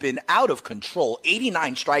 Hader has been out of control,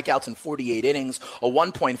 89 strikeouts in 48 innings, a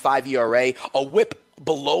 1.5 ERA, a whip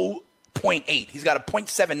below 0.8. He's got a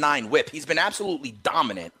 0.79 whip. He's been absolutely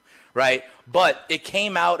dominant. Right? But it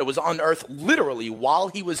came out, it was unearthed literally while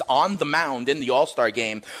he was on the mound in the All-Star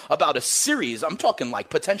game about a series, I'm talking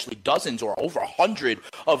potentially dozens or over 100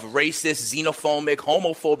 of racist, xenophobic,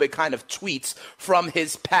 homophobic kind of tweets from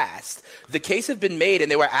his past. The case had been made, and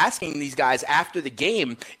they were asking these guys after the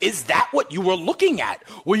game, is that what you were looking at?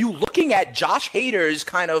 Were you looking at Josh Hader's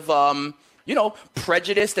kind of,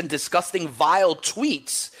 prejudiced and disgusting, vile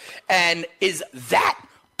tweets? And is that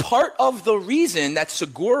part of the reason that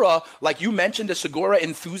Segura, you mentioned, the Segura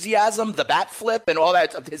enthusiasm, the bat flip and all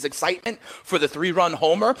that, his excitement for the 3-run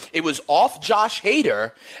homer, it was off Josh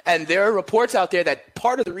Hader. And there are reports out there that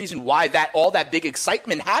part of the reason why all that big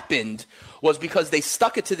excitement happened was because they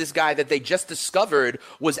stuck it to this guy that they just discovered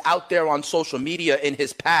was out there on social media in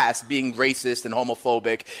his past being racist and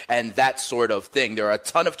homophobic and that sort of thing. There are a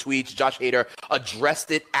ton of tweets. Josh Hader addressed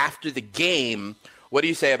it after the game. What do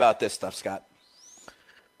you say about this stuff, Scott?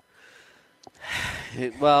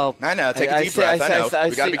 Well, I know. Take a deep breath. I know.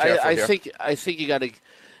 We got to be careful here. I think you got to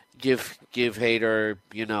give Hader,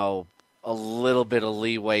 a little bit of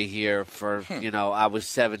leeway here for, I was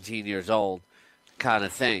 17 years old kind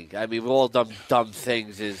of thing. I mean, we've all done dumb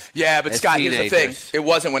things but Scott, here's the thing. It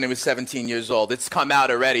wasn't when he was 17 years old. It's come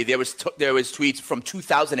out already. There was tweets from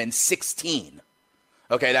 2016.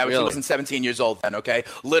 Okay, he wasn't 17 years old then, okay?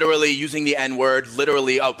 Literally using the N-word,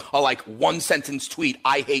 literally a one-sentence tweet,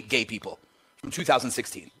 I hate gay people. From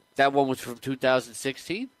 2016. That one was from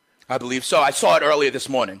 2016? I believe so. I saw it earlier this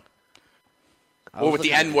morning. or with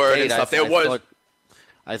the N-word and stuff.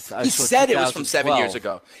 He said it was from 7 years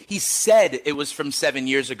ago. He said it was from 7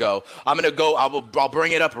 years ago. I'll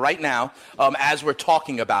bring it up right now as we're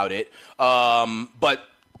talking about it. But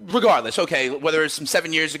regardless, okay, whether it's from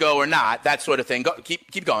 7 years ago or not, that sort of thing.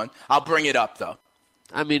 Keep going. I'll bring it up, though.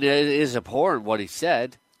 I mean, it is abhorrent what he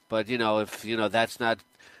said. But, if, that's not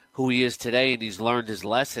who he is today and he's learned his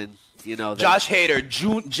lesson, Josh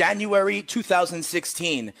Hader, January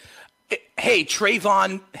 2016. Hey,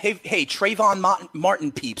 Trayvon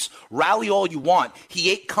Martin peeps, rally all you want.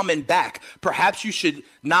 He ain't coming back. Perhaps you should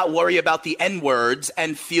not worry about the N-words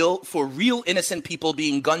and feel for real innocent people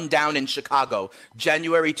being gunned down in Chicago.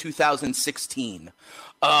 January 2016.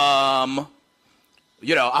 I'm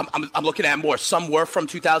looking at more. Some were from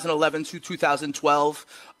 2011 to 2012,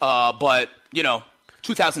 but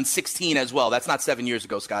 2016 as well. That's not 7 years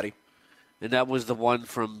ago, Scotty. And that was the one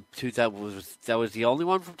from 2000. That was the only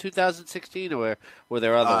one from 2016, or were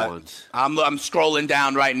there other ones? I'm scrolling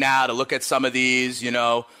down right now to look at some of these,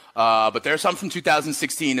 but there's some from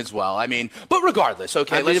 2016 as well. I mean, but regardless,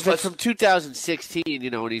 okay. If it's from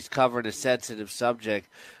 2016, and he's covering a sensitive subject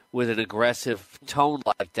with an aggressive tone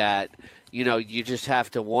like that, you just have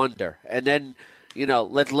to wonder. And then,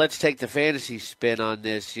 let's take the fantasy spin on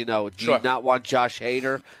this. Do you not want Josh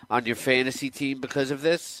Hader on your fantasy team because of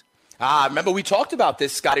this? Remember we talked about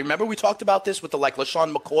this, Scotty. Remember we talked about this with the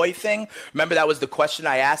LaShawn McCoy thing? Remember that was the question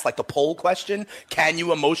I asked, the poll question? Can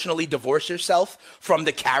you emotionally divorce yourself from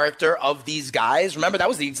the character of these guys? Remember that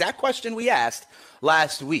was the exact question we asked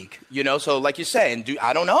last week. So like you're saying,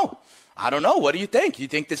 I don't know. What do you think? You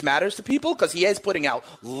think this matters to people? Because he is putting out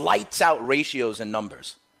lights out ratios and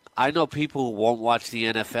numbers. I know people who won't watch the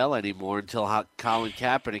NFL anymore until Colin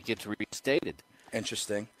Kaepernick gets reinstated.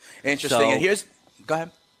 Interesting. And go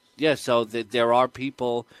ahead. Yeah, so there are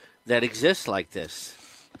people that exist like this.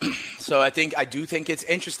 So I do think it's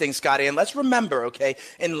interesting, Scotty. And let's remember, okay,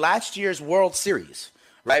 in last year's World Series,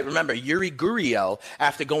 right? Remember, Yuri Gurriel,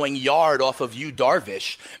 after going yard off of Yu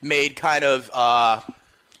Darvish, made kind of,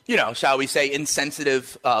 shall we say,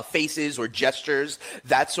 insensitive faces or gestures,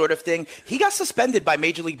 that sort of thing. He got suspended by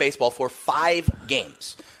Major League Baseball for 5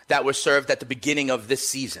 games that were served at the beginning of this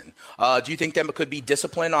season. Do you think there could be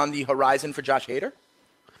discipline on the horizon for Josh Hader?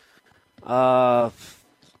 For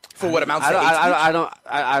what amounts to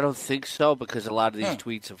I don't think so, because a lot of these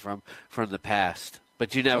tweets are from the past,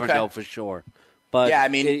 but you never know for sure. But yeah, I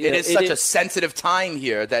mean, it is such a sensitive time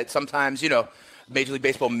here that sometimes Major League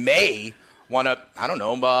Baseball may want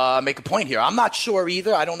to make a point here. I'm not sure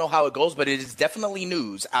either. I don't know how it goes, but it is definitely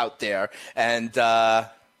news out there, and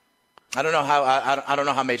I don't know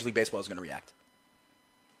how Major League Baseball is going to react.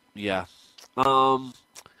 Yeah.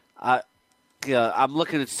 I'm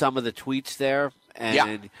looking at some of the tweets there,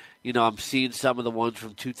 and I'm seeing some of the ones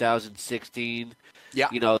from 2016. Yeah.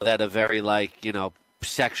 That are very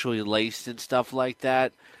sexually laced and stuff like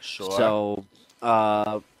that. Sure. So,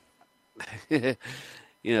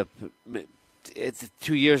 it's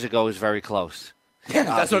 2 years ago was very close. Yeah,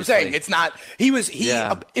 that's what I'm saying. It's not. He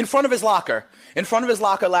in front of his locker. In front of his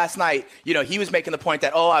locker last night, he was making the point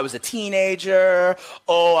that, I was a teenager.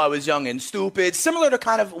 I was young and stupid. Similar to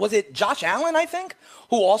kind of, was it Josh Allen, I think,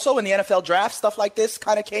 who also in the NFL draft, stuff like this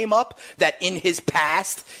kind of came up, that in his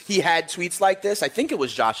past he had tweets like this. I think it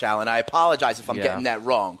was Josh Allen. I apologize if I'm getting that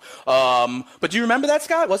wrong. But do you remember that,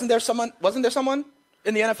 Scott? Wasn't there someone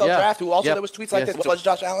in the NFL draft who also there was tweets like this? Was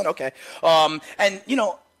Josh Allen? Okay. And,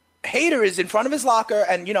 Hader is in front of his locker,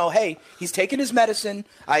 and hey, he's taking his medicine.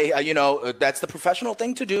 That's the professional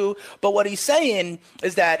thing to do. But what he's saying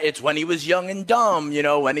is that it's when he was young and dumb,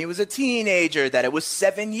 when he was a teenager, that it was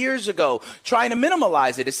 7 years ago. Trying to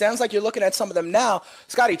minimalize it. It sounds like you're looking at some of them now.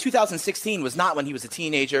 Scotty, 2016 was not when he was a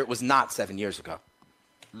teenager. It was not 7 years ago.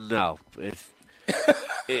 No,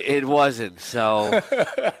 it wasn't. So.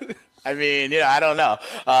 I mean, I don't know.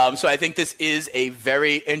 So I think this is a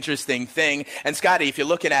very interesting thing. And, Scotty, if you're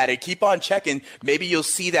looking at it, keep on checking. Maybe you'll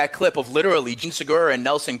see that clip of literally Gene Segura and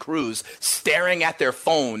Nelson Cruz staring at their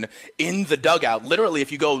phone in the dugout. Literally,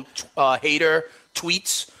 if you go Hader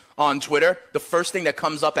tweets on Twitter, the first thing that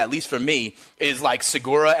comes up, at least for me, is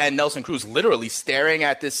Segura and Nelson Cruz literally staring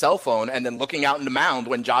at this cell phone and then looking out in the mound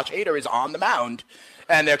when Josh Hader is on the mound.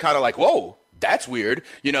 And they're kind of like, whoa. That's weird,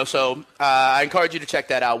 so I encourage you to check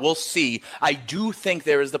that out. We'll see. I do think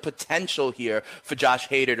there is the potential here for Josh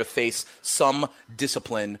Hader to face some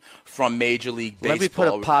discipline from Major League Baseball. Let me put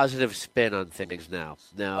a positive spin on things now.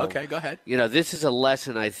 Okay, go ahead. This is a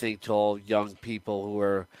lesson, I think, to all young people who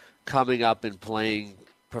are coming up and playing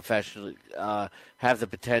professionally, have the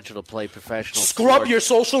potential to play professional Scrub sports. Your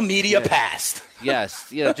social media past. Yes.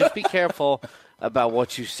 Just be careful about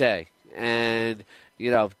what you say. And,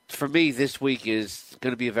 for me, this week is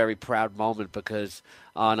going to be a very proud moment because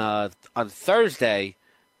on Thursday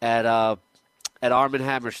at Arm &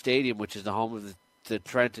 Hammer Stadium, which is the home of the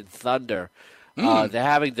Trenton Thunder, they're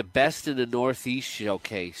having the Best in the Northeast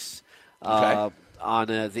showcase on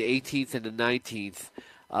the 18th and the 19th.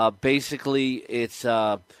 Basically, it's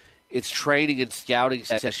training and scouting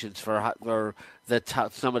sessions for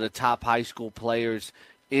some of the top high school players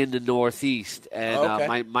in the Northeast.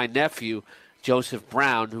 And my nephew, Joseph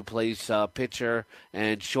Brown, who plays pitcher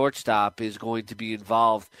and shortstop, is going to be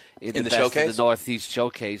involved in the Best showcase? in the Northeast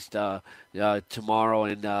showcase tomorrow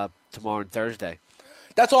and Thursday.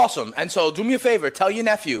 That's awesome. And so do me a favor. Tell your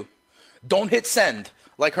nephew, don't hit send.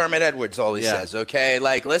 Like Herman Edwards always says, okay?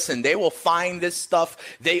 Like, listen, they will find this stuff.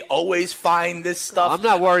 They always find this stuff. I'm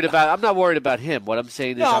not worried about him. What I'm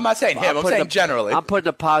saying is, no, I'm not saying him. I'm saying generally. I'm putting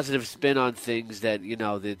a positive spin on things that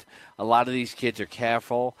that a lot of these kids are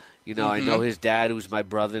careful. I know his dad, who's my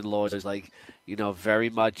brother-in-law, is like,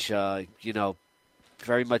 very much,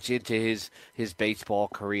 very much into his baseball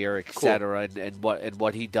career, etc., and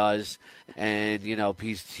what he does, and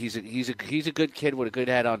he's a good kid with a good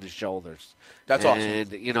head on his shoulders. That's awesome.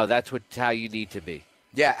 And that's how you need to be.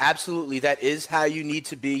 Yeah, absolutely. That is how you need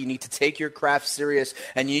to be. You need to take your craft serious,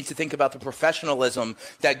 and you need to think about the professionalism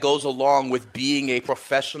that goes along with being a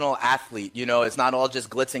professional athlete. It's not all just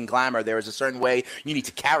glitz and glamour. There is a certain way you need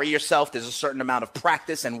to carry yourself. There's a certain amount of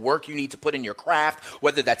practice and work you need to put in your craft,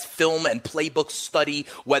 whether that's film and playbook study,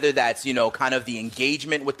 whether that's, kind of the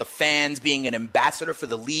engagement with the fans, being an ambassador for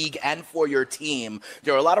the league and for your team.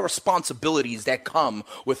 There are a lot of responsibilities that come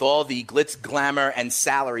with all the glitz, glamour, and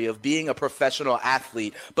salary of being a professional athlete.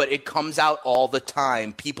 But it comes out all the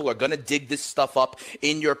time. People are going to dig this stuff up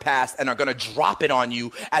in your past and are going to drop it on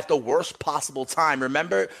you at the worst possible time.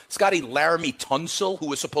 Remember, Scotty, Laramie Tunsil, who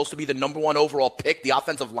was supposed to be the number 1 overall pick, the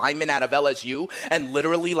offensive lineman out of LSU, and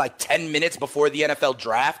literally like 10 minutes before the NFL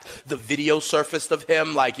draft, the video surfaced of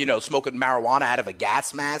him smoking marijuana out of a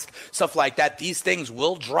gas mask, stuff like that. These things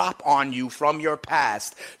will drop on you from your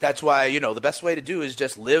past. That's why, the best way to do is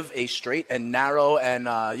just live a straight and narrow and,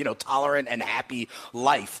 tolerant and happy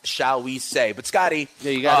life, shall we say. But Scotty,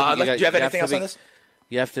 do you have anything else on this?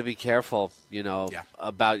 You have to be careful,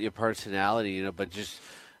 about your personality, but just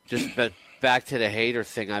back to the hater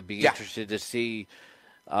thing. I'd be interested to see,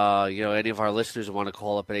 any of our listeners who want to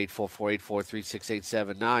call up at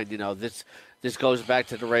 844-843-6879. This goes back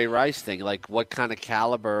to the Ray Rice thing. Like, what kind of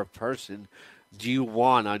caliber of person do you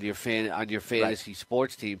want on your fantasy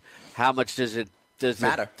sports team? How much does it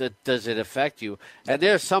matter? Does it affect you? And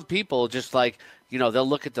there are some people just like, they'll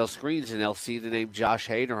look at those screens and they'll see the name Josh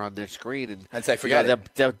Hader on their screen and say, forget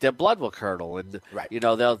it. Their blood will curdle, and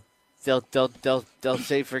they'll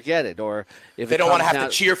say, forget it. Or if they don't want to have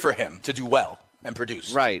to cheer for him to do well and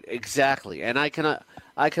produce. Right, exactly. And I can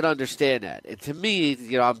understand that. And to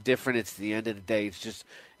me, I'm different. It's the end of the day. It's just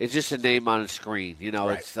a name on a screen.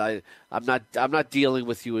 Right. I'm not dealing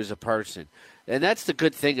with you as a person. And that's the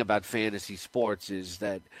good thing about fantasy sports is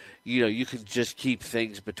that, you can just keep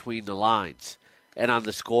things between the lines and on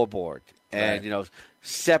the scoreboard and,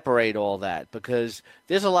 separate all that, because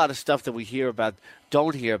there's a lot of stuff that we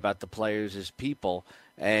don't hear about the players as people.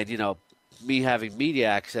 And, me having media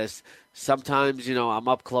access, sometimes, I'm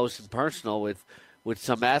up close and personal with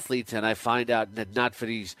some athletes, and I find out that not for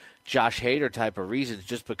these Josh Hader type of reasons,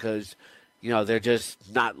 just because, they're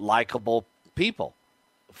just not likable people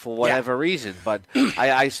for whatever reason. But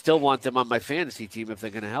I still want them on my fantasy team if they're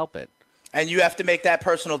going to help it. And you have to make that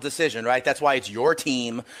personal decision, right? That's why it's your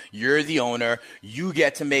team. You're the owner. You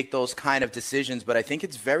get to make those kind of decisions. But I think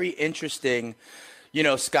it's very interesting,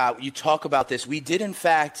 Scott, you talk about this. We did, in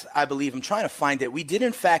fact, I believe, I'm trying to find it. We did,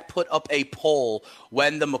 in fact, put up a poll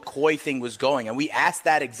when the McCoy thing was going. And we asked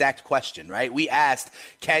that exact question, right? We asked,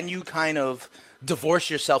 can you kind of divorce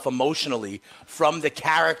yourself emotionally from the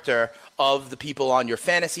character of the people on your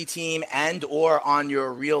fantasy team and or on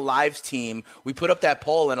your real lives team? We put up that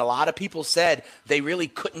poll, and a lot of people said they really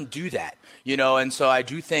couldn't do that, and so I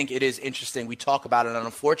do think it is interesting. We talk about it, and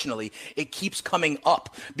unfortunately, it keeps coming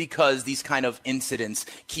up because these kind of incidents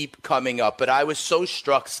keep coming up. But I was so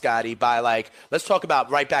struck, Scotty, by let's talk about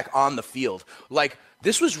right back on the field.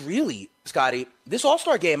 This was really, Scotty, this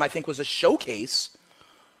All-Star game, I think, was a showcase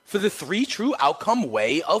for the 3 true outcome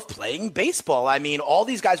way of playing baseball. I mean, all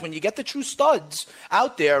these guys, when you get the true studs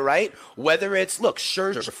out there, right, whether it's,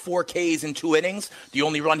 Scherzer, 4 Ks in 2 innings, the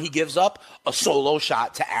only run he gives up, a solo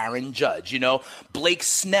shot to Aaron Judge. Blake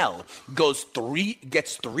Snell gets 3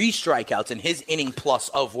 strikeouts in his inning plus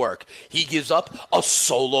of work. He gives up a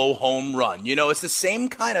solo home run. It's the same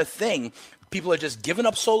kind of thing. people are just giving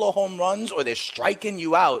up solo home runs or they're striking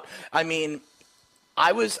you out. I mean,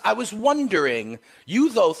 I was wondering, you,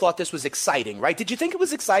 though, thought this was exciting, right? Did you think it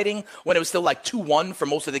was exciting when it was still like 2-1 for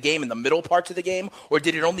most of the game in the middle parts of the game? Or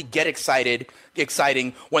did it only get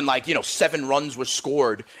exciting when, 7 runs were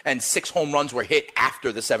scored and 6 home runs were hit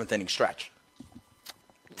after the 7th inning stretch?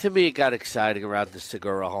 To me, it got exciting around the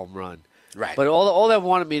Segura home run. Right. But all that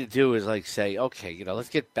wanted me to do is, say, okay, let's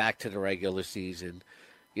get back to the regular season.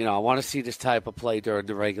 I want to see this type of play during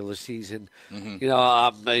the regular season. Mm-hmm.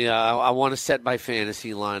 I want to set my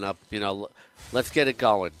fantasy lineup. Let's get it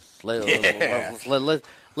going.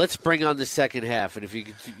 Let's bring on the second half. And if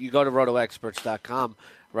you go to rotoexperts.com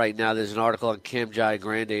right now, there's an article on Cam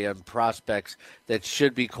Giagrande and prospects that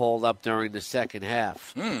should be called up during the second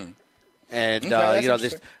half. Mm. And,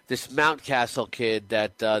 this Mountcastle kid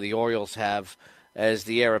that the Orioles have as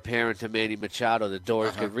the heir apparent to Manny Machado, the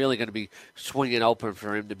doors are really going to be swinging open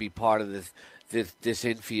for him to be part of this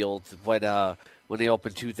infield when they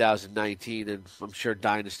open 2019, and I'm sure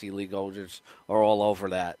Dynasty League owners are all over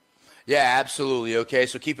that. Yeah, absolutely. Okay,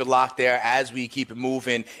 so keep it locked there as we keep it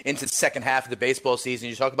moving into the second half of the baseball season.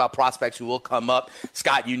 You talk about prospects who will come up.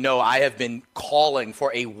 Scott, I have been calling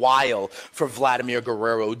for a while for Vladimir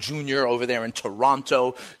Guerrero Jr. over there in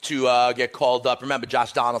Toronto to get called up. Remember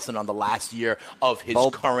Josh Donaldson on the last year of his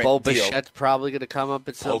current deal. Bichette's probably going to come up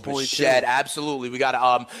at some point. Bichette, absolutely. We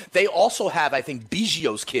got they also have, I think,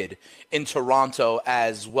 Biggio's kid in Toronto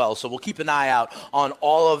as well. So we'll keep an eye out on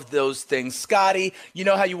all of those things. Scotty, you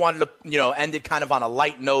know how you wanted to, end it kind of on a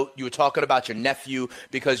light note. You were talking about your nephew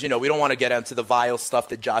because, we don't want to get into the vile stuff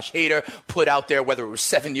that Josh Hader put out there, whether it was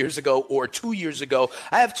 7 years ago or 2 years ago.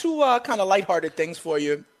 I have two kind of lighthearted things for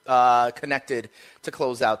you connected to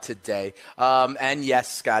close out today. And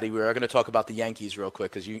yes, Scotty, we're going to talk about the Yankees real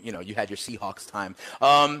quick because, you had your Seahawks time.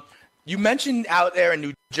 You mentioned out there in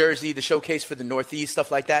New Jersey, the showcase for the Northeast, stuff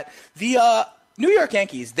like that. The New York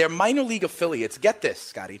Yankees, their minor league affiliates, get this,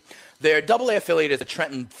 Scotty, their AA affiliate is the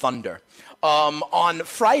Trenton Thunder. On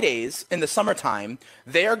Fridays in the summertime,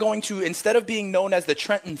 they are going to, instead of being known as the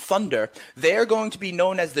Trenton Thunder, they are going to be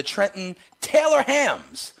known as the Trenton Taylor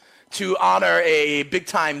Hams to honor a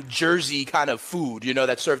big-time Jersey kind of food,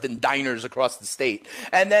 that's served in diners across the state.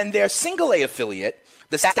 And then their single-A affiliate,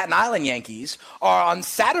 the Staten Island Yankees, are on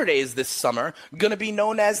Saturdays this summer going to be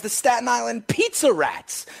known as the Staten Island Pizza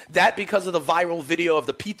Rats. That because of the viral video of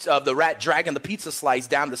the rat dragging the pizza slice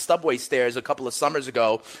down the subway stairs a couple of summers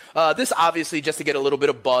ago. This obviously just to get a little bit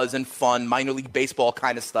of buzz and fun, minor league baseball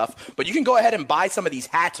kind of stuff. But you can go ahead and buy some of these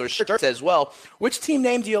hats or shirts as well. Which team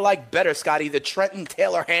name do you like better, Scotty? The Trenton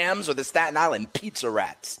Taylor Hams or the Staten Island Pizza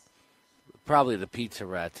Rats? Probably the Pizza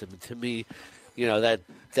Rats. I mean, to me,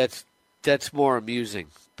 that's more amusing.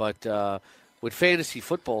 But with fantasy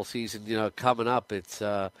football season, coming up, it's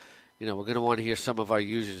we're going to want to hear some of our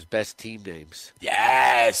users' best team names.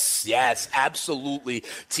 Yes, absolutely.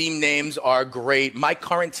 Team names are great. My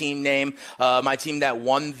current team name, my team that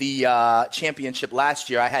won the championship last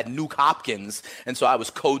year, I had Nuke Hopkins, and so I was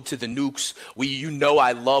code to the Nukes.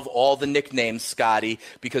 I love all the nicknames, Scotty,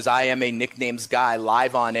 because I am a nicknames guy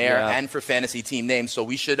live on air and for fantasy team names. So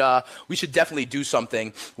we should definitely do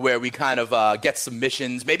something where we kind of get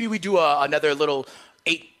submissions. Maybe we do another little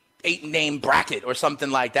eight name bracket or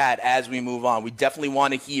something like that as we move on. We definitely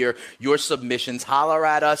want to hear your submissions. Holler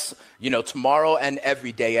at us, tomorrow and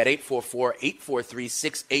every day at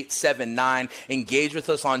 844-843-6879. Engage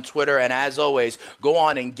with us on Twitter. And as always, go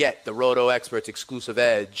on and get the Roto Experts exclusive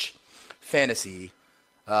Edge fantasy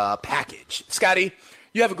package. Scotty,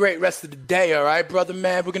 you have a great rest of the day, all right, brother,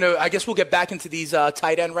 man? I guess we'll get back into these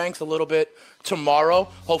tight end ranks a little bit tomorrow.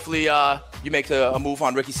 Hopefully you make a move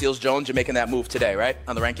on Ricky Seals-Jones. You're making that move today, right,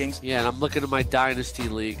 on the rankings? Yeah, and I'm looking at my Dynasty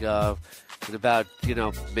League in about,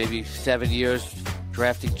 maybe 7 years,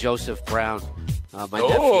 drafting Joseph Brown, my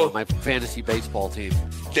nephew, my fantasy baseball team.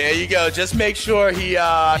 There you go. Just make sure he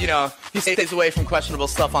stays away from questionable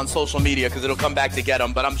stuff on social media because it'll come back to get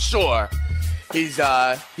him, but I'm sure he's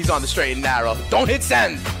on the straight and narrow. Don't hit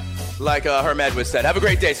send, like Herm Edwards said. Have a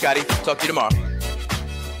great day, Scotty. Talk to you tomorrow.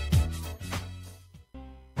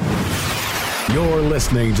 You're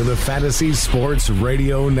listening to the Fantasy Sports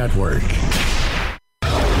Radio Network.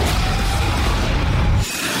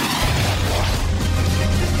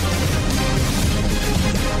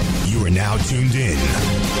 You are now tuned in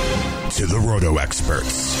to the Roto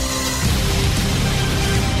Experts.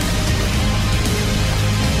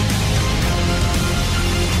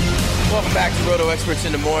 Welcome back to Roto Experts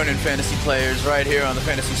in the Morning, fantasy players, right here on the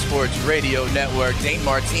Fantasy Sports Radio Network. Dane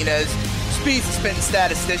Martinez, Speeds, the spitting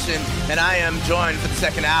statistician, and I am joined for the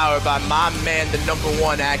second hour by my man, the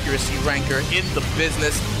 #1 accuracy ranker in the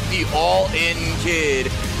business, the all-in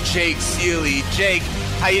kid, Jake Seeley. Jake,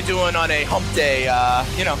 how you doing on a hump day,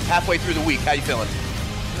 halfway through the week? How you feeling?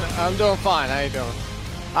 I'm doing fine. How you doing?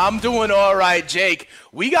 I'm doing all right, Jake.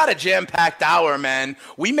 We got a jam-packed hour, man.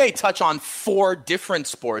 We may touch on 4 different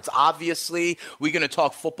sports. Obviously, we're going to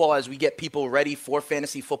talk football as we get people ready for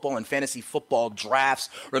fantasy football and fantasy football drafts.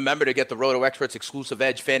 Remember to get the Roto Experts exclusive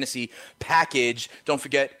Edge fantasy package. Don't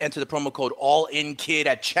forget, enter the promo code ALLINKID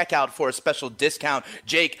at checkout for a special discount.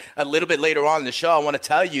 Jake, a little bit later on in the show, I want to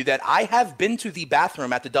tell you that I have been to the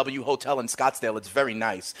bathroom at the W Hotel in Scottsdale. It's very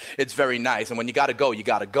nice. It's very nice. And when you got to go, you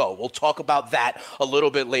got to go. We'll talk about that a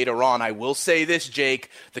little bit later on. I will say this, Jake.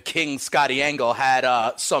 The King, Scotty Engel, had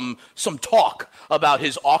some talk about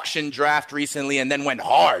his auction draft recently and then went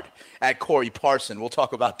hard at Corey Parson. We'll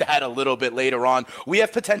talk about that a little bit later on. We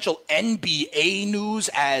have potential NBA news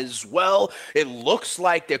as well. It looks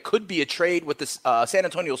like there could be a trade with the San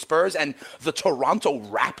Antonio Spurs and the Toronto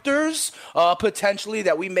Raptors potentially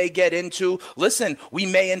that we may get into. Listen, we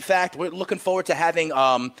may, in fact, we're looking forward to having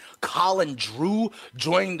Colin Drew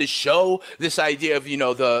join the show. This idea of,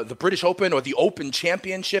 the British Open or the Open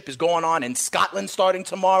Championship is going on in Scotland starting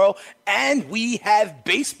tomorrow. And we have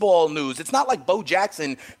baseball news. It's not like Bo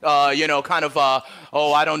Jackson,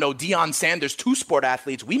 Deion Sanders, 2 sport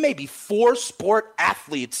athletes. We may be 4 sport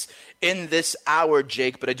athletes in this hour,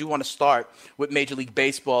 Jake, but I do want to start with Major League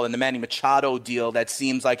Baseball and the Manny Machado deal that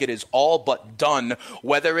seems like it is all but done,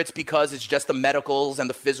 whether it's because it's just the medicals and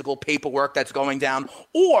the physical paperwork that's going down,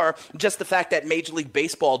 or just the fact that Major League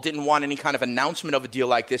Baseball didn't want any kind of announcement of a deal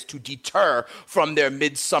like this to deter from their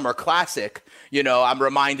midsummer classic. I'm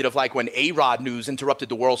reminded of like when A-Rod news interrupted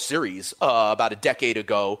the World Series about a decade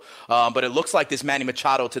ago, but it looks like this Manny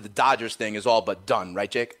Machado to the Dodgers thing is all but done, right,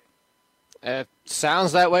 Jake? It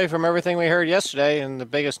sounds that way from everything we heard yesterday, and the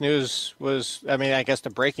biggest news was, I guess the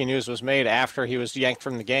breaking news was made after he was yanked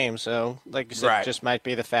from the game. So, like you said, It just might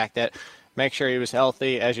be the fact that make sure he was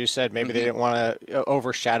healthy. As you said, maybe they didn't want to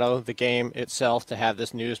overshadow the game itself to have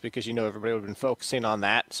this news because, everybody would have been focusing on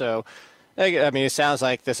that. So, it sounds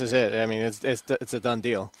like this is it. It's a done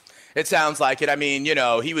deal. It sounds like it.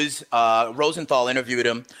 He was Rosenthal interviewed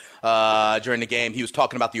him during the game. He was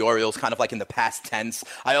talking about the Orioles kind of like in the past tense.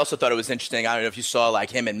 I also thought it was interesting. I don't know if you saw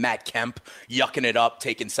like him and Matt Kemp yucking it up,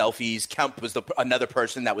 taking selfies. Kemp was another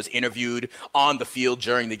person that was interviewed on the field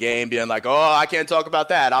during the game, being like, oh, I can't talk about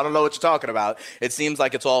that. I don't know what you're talking about. It seems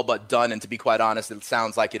like it's all but done. And to be quite honest, it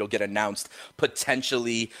sounds like it'll get announced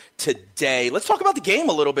potentially today. Let's talk about the game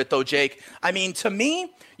a little bit, though, Jake. To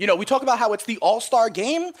me, we talk about how it's the all-star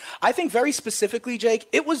game. I think very specifically, Jake,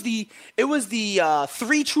 it was the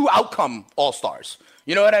 3 true outcome all-stars.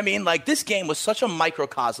 You know what I mean? Like, this game was such a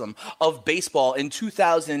microcosm of baseball in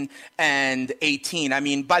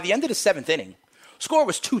 2018. By the end of the 7th inning, score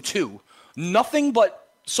was 2-2. Nothing but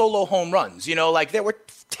solo home runs. There were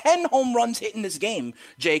 10 home runs hit in this game,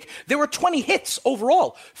 Jake. There were 20 hits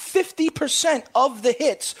overall. 50% of the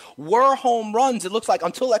hits were home runs. It looks like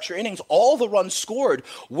until extra innings, all the runs scored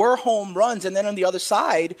were home runs. And then on the other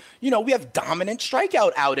side, we have dominant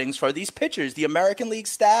strikeout outings for these pitchers. The American League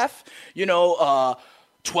staff, 12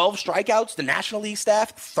 strikeouts. The National League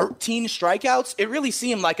staff, 13 strikeouts. It really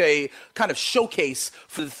seemed like a kind of showcase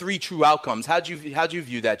for the 3 true outcomes. How'd you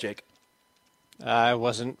view that, Jake? I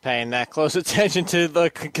wasn't paying that close attention to the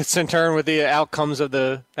concern with the outcomes of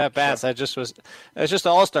the at-bats. Sure. It was just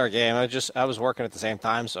an all-star game. I was working at the same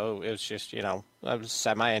time, so it was just, I was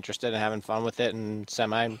semi-interested in having fun with it and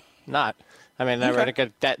semi-not. I never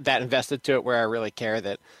get that invested to it where I really care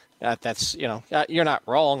that's, you're not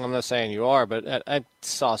wrong. I'm not saying you are, but I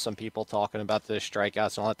saw some people talking about the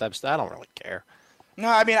strikeouts and all that type of stuff. I don't really care. No,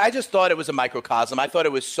 I just thought it was a microcosm. I thought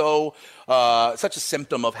it was such a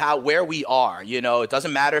symptom of where we are. It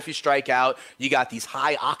doesn't matter if you strike out. You got these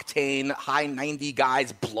high octane, high 90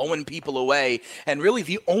 guys blowing people away. And really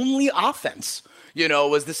the only offense,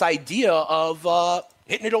 was this idea of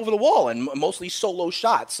hitting it over the wall and mostly solo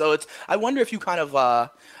shots. So I wonder if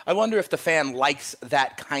the fan likes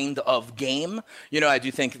that kind of game. I do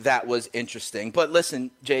think that was interesting. But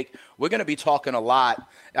listen, Jake, we're going to be talking a lot,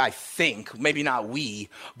 I think, maybe not we,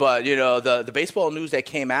 but, the baseball news that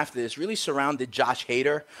came after this really surrounded Josh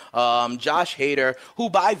Hader. Josh Hader, who,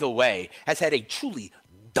 by the way, has had a truly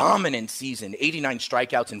dominant season, 89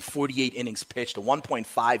 strikeouts in 48 innings pitched, a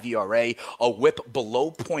 1.5 ERA, a whip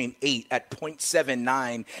below .8 at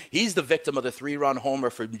 .79. He's the victim of the 3-run homer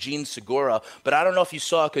for Gene Segura. But I don't know if you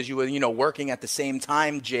saw because you were, working at the same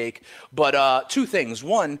time, Jake. But two things.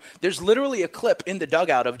 One, there's literally a clip in the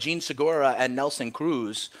dugout of Gene Segura and Nelson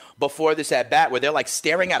Cruz before this at-bat where they're like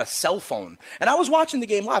staring at a cell phone. And I was watching the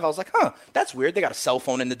game live. I was like, that's weird. They got a cell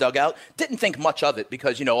phone in the dugout. Didn't think much of it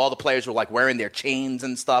because, all the players were like wearing their chains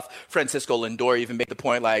and stuff. Francisco Lindor even made the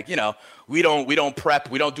point like, we don't prep,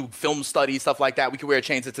 we don't do film studies, stuff like that. We can wear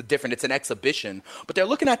chains. It's an exhibition. But they're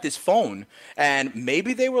looking at this phone, and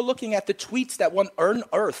maybe they were looking at the tweets that were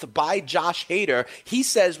unearthed by Josh Hader. He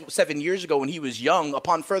says 7 years ago when he was young,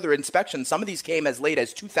 upon further inspection, some of these came as late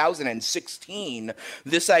as 2016.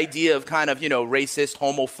 This idea of kind of, racist,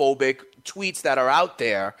 homophobic tweets that are out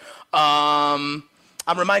there.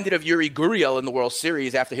 I'm reminded of Yuri Gurriel in the World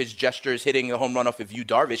Series after his gestures hitting the home run off of Yu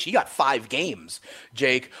Darvish. He got 5 games.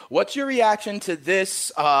 Jake, what's your reaction to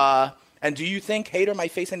this? And do you think Hader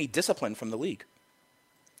might face any discipline from the league?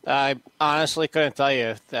 I honestly couldn't tell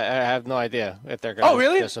you. I have no idea if they're going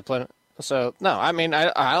to discipline. So, no, I mean,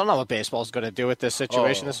 I don't know what baseball's going to do with this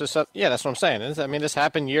situation. This is that's what I'm saying. This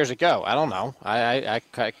happened years ago. I don't know. I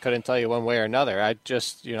couldn't tell you one way or another. I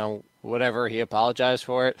just, whatever, he apologized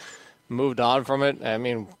for it, moved on from it. I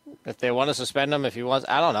mean, if they want to suspend him, if he wants,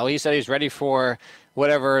 I don't know. He said he's ready for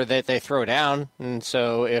whatever that they throw down. And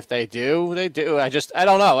so if they do, they do. I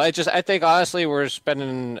don't know. I think, honestly, we're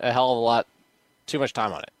spending a hell of a lot too much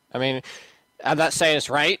time on it. I mean, I'm not saying it's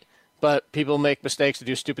right, but people make mistakes and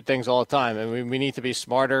do stupid things all the time. And we need to be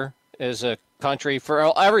smarter as a country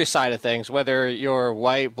for every side of things, whether you're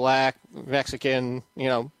white, black, Mexican,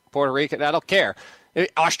 Puerto Rican, I don't care.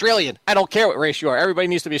 Australian, I don't care what race you are. Everybody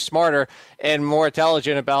needs to be smarter and more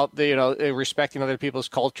intelligent about respecting other people's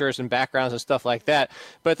cultures and backgrounds and stuff like that.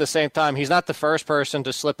 But at the same time, he's not the first person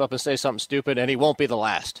to slip up and say something stupid, and he won't be the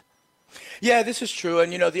last. Yeah, this is true.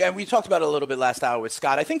 And, and we talked about it a little bit last hour with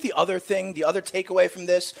Scott. I think the other takeaway from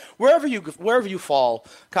this, wherever you fall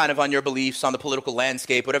kind of on your beliefs on the political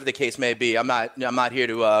landscape, whatever the case may be, I'm not here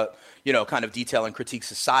to, kind of detail and critique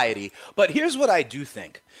society. But here's what I do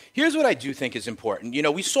think. Here's what I do think is important.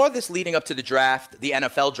 We saw this leading up to the draft, the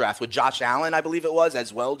NFL draft, with Josh Allen, I believe it was,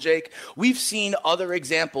 as well, Jake. We've seen other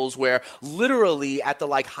examples where literally at the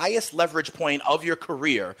highest leverage point of your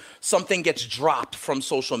career, something gets dropped from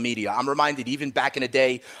social media. I'm reminded even back in the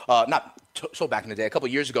day, back in the day, a couple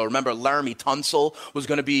of years ago, remember Laramie Tunsil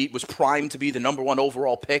was primed to be the number 1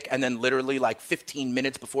 overall pick, and then literally 15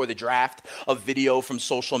 minutes before the draft, a video from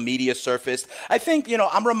social media surfaced. I think,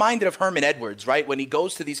 I'm reminded of Herman Edwards, right? When he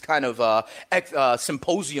goes to these kind of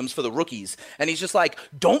symposiums for the rookies, and he's just like,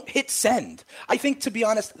 don't hit send. I think, to be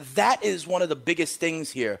honest, that is one of the biggest things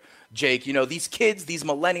here, Jake. These kids, these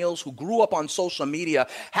millennials who grew up on social media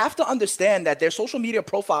have to understand that their social media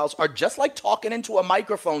profiles are just like talking into a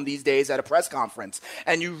microphone these days at a press conference.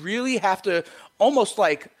 And you really have to almost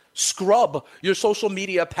scrub your social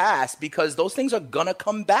media past because those things are going to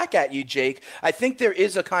come back at you, Jake. I think there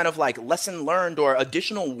is a kind of lesson learned or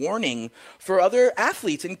additional warning for other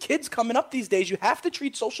athletes and kids coming up these days. You have to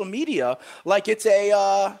treat social media like it's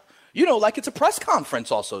a press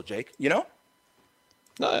conference also, Jake, No,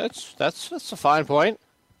 that's a fine point.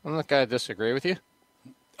 I'm not going to disagree with you.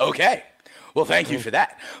 Okay. Well, thank you for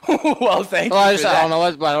that. Well, thank you for that. I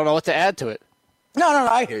don't know what to add to it. No,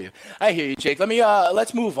 I hear you, Jake.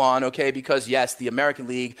 Let's move on, okay? Because yes, the American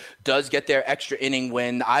League does get their extra inning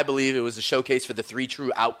win. I believe it was a showcase for the 3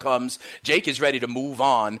 true outcomes. Jake is ready to move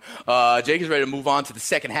on. Jake is ready to move on to the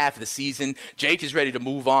second half of the season. Jake is ready to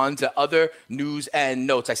move on to other news and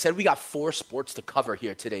notes. I said we got 4 sports to cover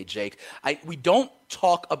here today, Jake. We don't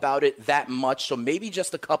talk about it that much, so maybe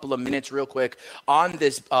just a couple of minutes real quick on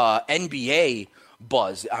this NBA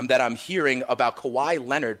buzz that I'm hearing about Kawhi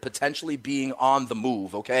Leonard potentially being on the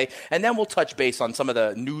move, okay? And then we'll touch base on some of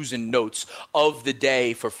the news and notes of the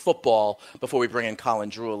day for football before we bring in Colin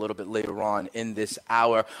Drew a little bit later on in this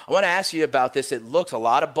hour. I want to ask you about this. It looks a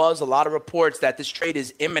lot of buzz, a lot of reports that this trade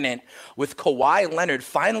is imminent with Kawhi Leonard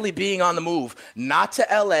finally being on the move, not to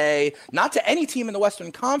LA, not to any team in the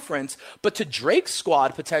Western Conference, but to Drake's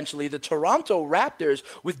squad potentially, the Toronto Raptors,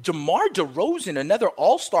 with DeMar DeRozan, another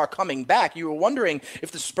all-star coming back. You were wondering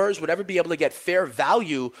if the Spurs would ever be able to get fair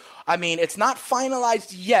value. I mean, it's not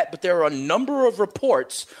finalized yet, but there are a number of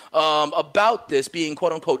reports about this being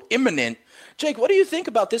quote-unquote imminent. Jake, what do you think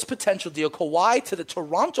about this potential deal, Kawhi to the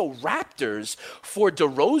Toronto Raptors for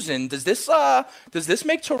DeRozan? Does this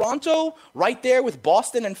make Toronto right there with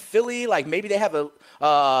Boston and Philly, maybe they have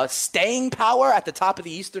a staying power at the top of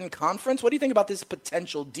the Eastern Conference? What do you think about this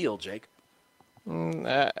potential deal, Jake?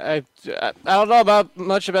 I don't know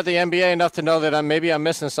much about the NBA enough to know that I'm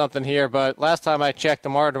missing something here. But last time I checked,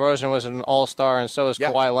 DeMar DeRozan was an all-star, and so is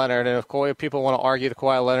Kawhi Leonard. And if people want to argue that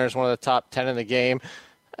Kawhi Leonard is one of the top 10 in the game,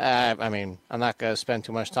 I mean, I'm not going to spend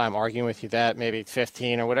too much time arguing with you that. Maybe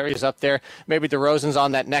 15 or whatever, he's up there. Maybe DeRozan's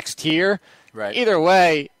on that next tier. Right. Either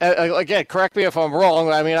way, again, correct me if I'm wrong.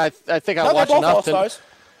 I mean, I think I watch enough to.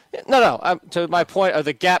 No. To my point of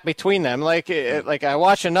the gap between them, like I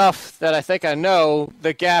watch enough that I think I know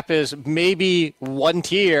the gap is maybe one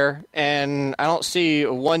tier, and I don't see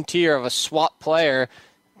one tier of a swap player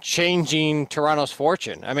changing Toronto's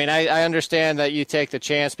fortune. I mean, I understand that you take the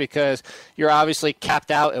chance because you're obviously capped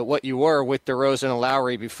out at what you were with DeRozan and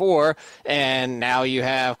Lowry before, and now you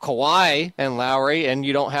have Kawhi and Lowry, and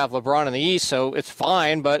you don't have LeBron in the East, so it's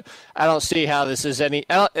fine. But I don't see how this is any.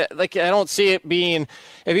 I don't see it being.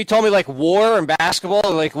 If you told me like war and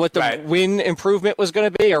basketball, like what the win improvement was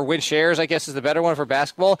going to be, or win shares, I guess is the better one for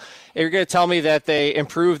basketball. If you're going to tell me that they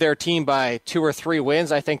improved their team by 2 or 3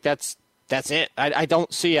 wins, I think that's it. I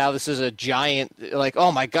don't see how this is a giant, like,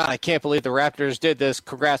 oh my God, I can't believe the Raptors did this.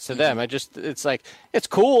 Congrats to them. It's like, it's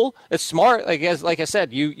cool. It's smart. Like I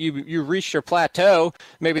said, you reached your plateau.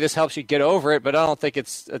 Maybe this helps you get over it, but I don't think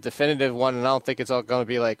it's a definitive one. And I don't think it's all going to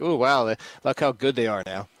be like, oh, wow, look how good they are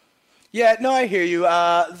now. Yeah, no, I hear you.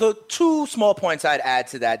 The 2 small points I'd add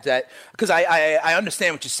to that because I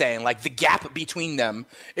understand what you're saying. Like, the gap between them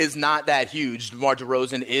is not that huge. DeMar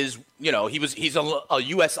DeRozan is, he's a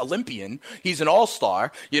U.S. Olympian. He's an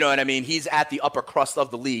all-star. You know what I mean? He's at the upper crust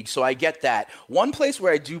of the league, so I get that. One place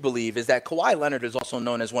where I do believe is that Kawhi Leonard is also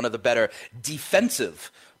known as one of the better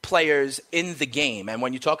defensive players in the game. And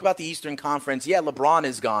when you talk about the Eastern Conference, LeBron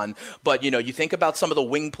is gone, but you think about some of the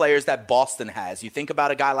wing players that Boston has. You think about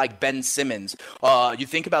a guy like Ben Simmons. You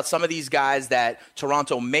think about some of these guys that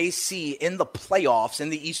Toronto may see in the playoffs in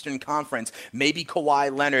the Eastern Conference. Maybe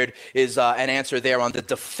Kawhi Leonard is an answer there on the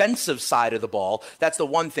defensive side of the ball. That's the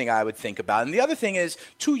one thing I would think about. And the other thing is,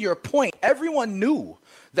 to your point, everyone knew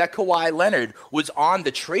that Kawhi Leonard was on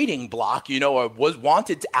the trading block, or was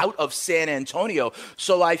wanted out of San Antonio.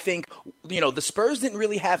 So I think, the Spurs didn't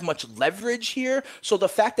really have much leverage here. So the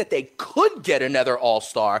fact that they could get another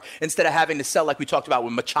all-star instead of having to sell, like we talked about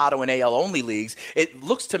with Machado and AL-only leagues, it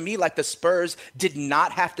looks to me like the Spurs did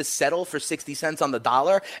not have to settle for 60 cents on the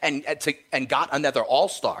dollar and got another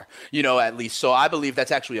all-star, at least. So I believe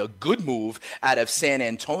that's actually a good move out of San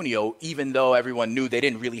Antonio, even though everyone knew they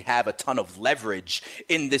didn't really have a ton of leverage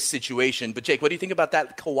in this situation. But Jake, what do you think about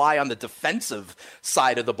that Kawhi on the defensive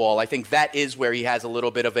side of the ball? I think that is where he has a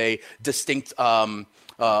little bit of a distinct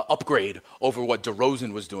upgrade over what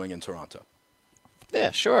DeRozan was doing in Toronto.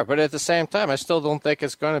 Yeah, sure. But at the same time, I still don't think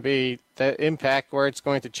it's going to be the impact where it's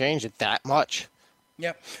going to change it that much.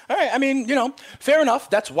 Yeah. All right. I mean, fair enough.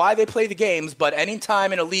 That's why they play the games. But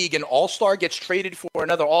anytime in a league an all-star gets traded for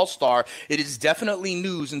another all-star, it is definitely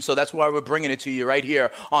news. And so that's why we're bringing it to you right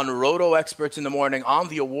here on Roto Experts in the Morning on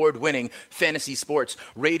the award-winning Fantasy Sports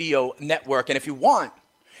Radio Network. And if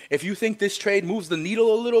you think this trade moves the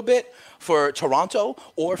needle a little bit for Toronto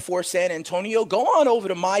or for San Antonio, go on over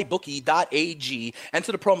to mybookie.ag,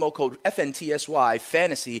 enter the promo code FNTSY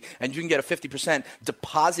Fantasy, and you can get a 50%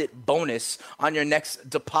 deposit bonus on your next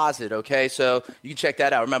deposit, okay? So you can check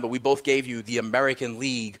that out. Remember, we both gave you the American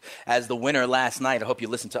League as the winner last night. I hope you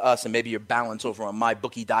listened to us, and maybe your balance over on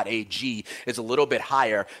mybookie.ag is a little bit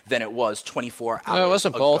higher than it was 24 hours ago. No, it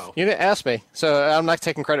wasn't both. You didn't ask me, so I'm not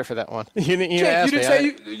taking credit for that one. You didn't ask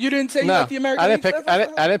me. You didn't say you got the American League?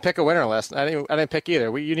 I didn't pick a winner last night. I didn't pick either.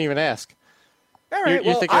 You didn't even ask. All right.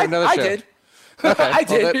 You think you're another show. I did. Okay. I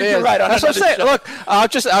did. You're right. That's what I'm saying. Show. Look, I'll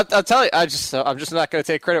tell you. I'm just not going to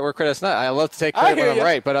take credit where credit's not. I love to take credit when I'm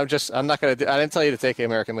right, but I'm not going to. I didn't tell you to take the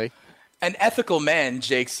American League. An ethical man,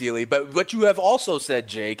 Jake Seeley. But what you have also said,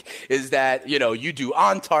 Jake, is that, you do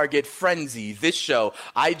On Target, Frenzy, this show.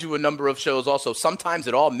 I do a number of shows also. Sometimes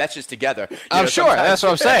it all meshes together. I'm sure. That's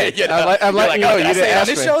what I'm saying. I'm letting you know. You didn't ask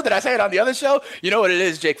me. Did I say it on the other show? You know what it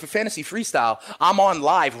is, Jake? For Fantasy Freestyle, I'm on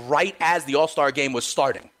live right as the All-Star game was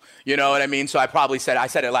starting. You know what I mean? So I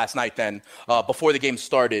said it last night then, before the game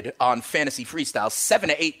started on Fantasy Freestyle, 7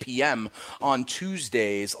 to 8 p.m. on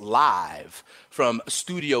Tuesdays live from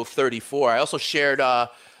Studio 34. I also shared,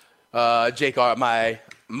 Jake, my/our,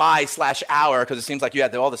 because it seems like you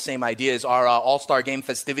had all the same ideas, our All-Star Game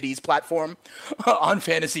festivities platform on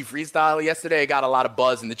Fantasy Freestyle yesterday. It got a lot of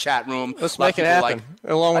buzz in the chat room. Let's make it happen,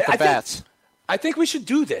 along with the bats. I think we should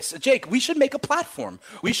do this. Jake, we should make a platform.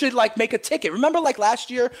 We should make a ticket. Remember last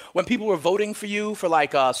year when people were voting for you for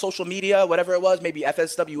social media, whatever it was, maybe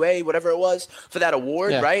FSWA, whatever it was, for that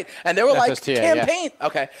award, right? And they were FSTA, campaign. Yeah.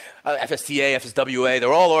 Okay. FSTA, FSWA,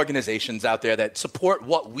 they're all organizations out there that support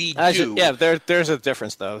what we do. There's a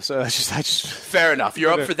difference though. So I just Fair enough.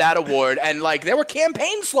 You're up for that award. And there were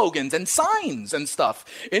campaign slogans and signs and stuff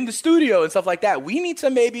in the studio and stuff like that. We need to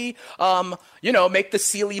maybe make the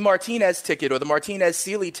Sealy Martinez ticket or the Martinez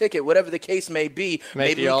Sealy ticket, whatever the case may be. Make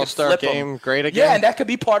maybe the All-Star game great again. Yeah, and that could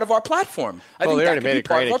be part of our platform. I think that could be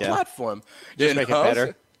part of our platform. Just make it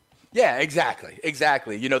better. Yeah, exactly.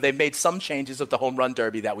 They've made some changes with the home run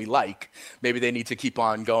derby that we like. Maybe they need to keep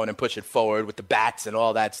on going and push it forward with the bats and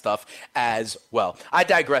all that stuff as well. I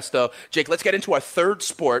digress, though. Jake, let's get into our third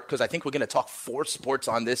sport because I think we're going to talk 4 sports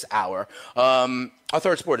on this hour. Our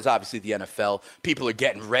third sport is obviously the NFL. People are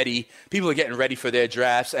getting ready. People are getting ready for their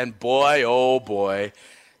drafts. And boy, oh boy,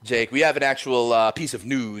 Jake, we have an actual piece of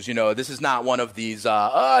news. This is not one of these,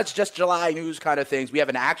 it's just July news kind of things. We have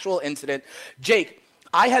an actual incident. Jake,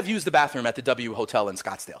 I have used the bathroom at the W Hotel in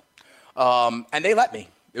Scottsdale, and they let me.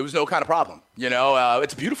 It was no kind of problem.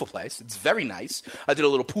 It's a beautiful place. It's very nice. I did a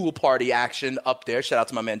little pool party action up there. Shout out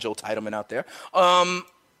to my man Joe Titleman out there.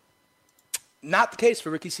 Not the case for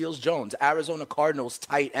Ricky Seals-Jones. Arizona Cardinals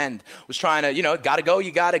tight end was trying to, gotta go,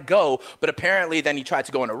 you gotta go. But apparently then he tried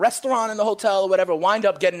to go in a restaurant in the hotel or whatever, wind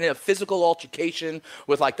up getting in a physical altercation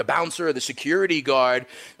with the bouncer or the security guard.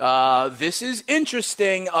 This is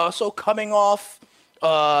interesting. Also coming off,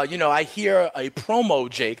 I hear a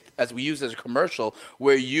promo, Jake, as we use as a commercial,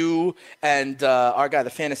 where you and our guy,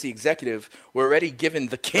 the fantasy executive, were already giving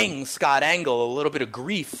the king, Scott Angle, a little bit of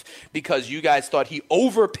grief because you guys thought he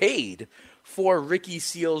overpaid for Ricky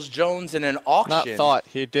Seals-Jones in an auction. Not thought,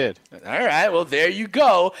 he did. All right, well, there you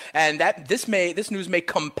go. And this news may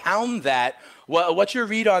compound that. What's your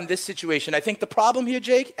read on this situation? I think the problem here,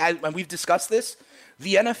 Jake, and we've discussed this,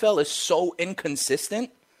 the NFL is so inconsistent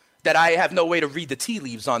that I have no way to read the tea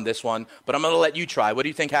leaves on this one, but I'm going to let you try. What do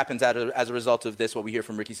you think happens as a result of this, what we hear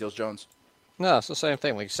from Ricky Seals-Jones? No, it's the same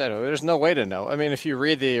thing. Like you said, there's no way to know. I mean, if you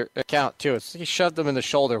read the account, too, he shoved him in the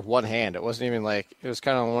shoulder with one hand. It wasn't even it was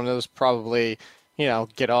kind of one of those probably,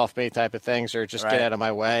 get off me type of things or just get out of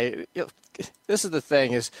my way. This is the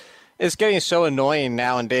thing is it's getting so annoying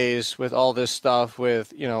nowadays with all this stuff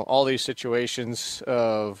with, all these situations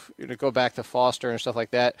of, go back to Foster and stuff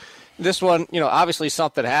like that. This one, obviously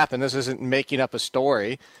something happened. This isn't making up a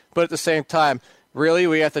story. But at the same time, really,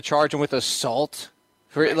 we have to charge him with assault?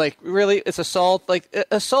 Really, it's assault?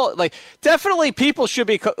 Assault. Definitely people should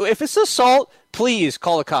be, if it's assault, please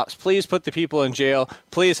call the cops. Please put the people in jail.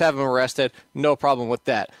 Please have them arrested. No problem with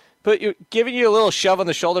that. But giving you a little shove on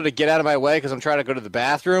the shoulder to get out of my way because I'm trying to go to the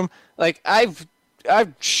bathroom, I've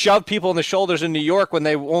shoved people in the shoulders in New York when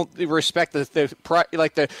they won't respect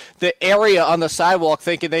the area on the sidewalk,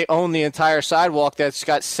 thinking they own the entire sidewalk that's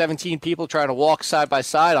got 17 people trying to walk side by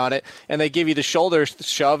side on it, and they give you the shoulder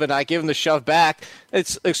shove, and I give them the shove back.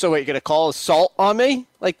 It's so what, you're gonna call assault on me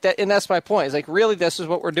that? And that's my point. It's really, this is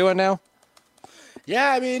what we're doing now.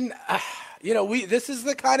 Yeah, I mean, this is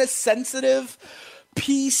the kind of sensitive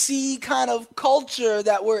PC kind of culture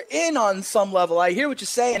that we're in on some level. I hear what you're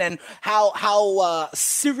saying and how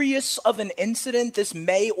serious of an incident this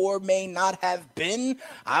may or may not have been.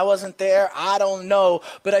 I wasn't there. I don't know.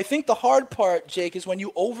 But I think the hard part, Jake, is when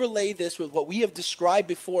you overlay this with what we have described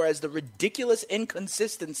before as the ridiculous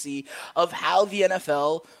inconsistency of how the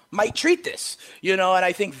NFL might treat this, and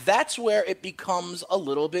I think that's where it becomes a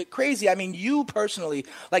little bit crazy. I mean, you personally,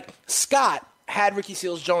 Scott had Ricky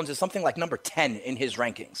Seals-Jones as something like number 10 in his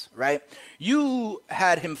rankings, right? You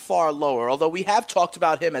had him far lower, although we have talked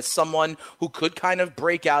about him as someone who could kind of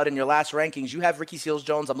break out in your last rankings. You have Ricky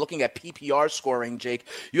Seals-Jones. I'm looking at PPR scoring, Jake.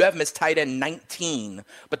 You have him as tight end 19,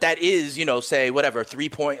 but that is, say, whatever,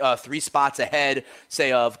 3 spots ahead,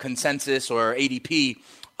 say, of consensus or ADP.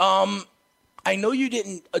 I know you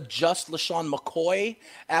didn't adjust LaShawn McCoy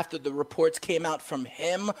after the reports came out from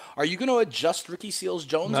him. Are you going to adjust Ricky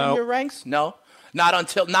Seals-Jones in your ranks? No. Not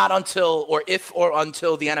until the NFL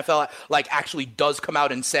actually does come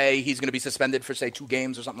out and say he's going to be suspended for, say, 2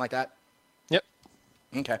 games or something like that? Yep.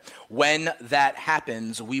 Okay. When that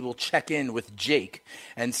happens, we will check in with Jake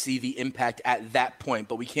and see the impact at that point.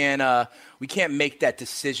 But we can't make that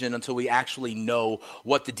decision until we actually know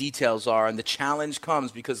what the details are. And the challenge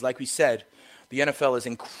comes because, like we said, the NFL is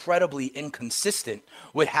incredibly inconsistent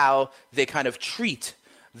with how they kind of treat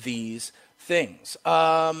these things.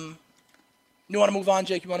 You want to move on,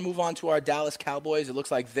 Jake? You want to move on to our Dallas Cowboys? It looks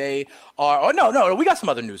like they are. Oh, no. We got some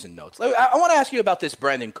other news and notes. I want to ask you about this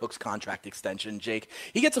Brandon Cooks contract extension, Jake.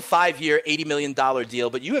 He gets a 5-year, $80 million deal,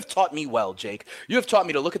 but you have taught me well, Jake. You have taught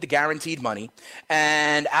me to look at the guaranteed money,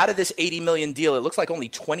 and out of this $80 million deal, it looks like only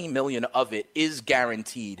 $20 million of it is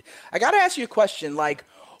guaranteed. I got to ask you a question, like,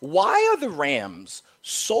 why are the Rams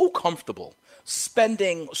so comfortable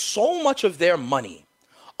spending so much of their money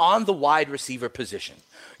on the wide receiver position?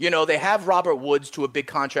 You know, they have Robert Woods to a big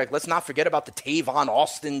contract. Let's not forget about the Tavon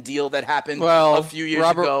Austin deal that happened a few years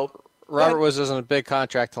ago. Robert Woods isn't a big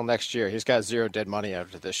contract till next year. He's got zero dead money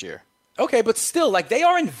after this year. Okay, but still, like, they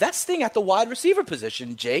are investing at the wide receiver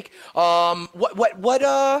position, Jake. What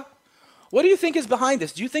do you think is behind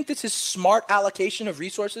this? Do you think this is smart allocation of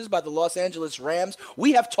resources by the Los Angeles Rams?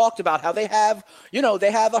 We have talked about how they have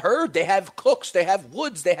a Hurd, they have Cooks, they have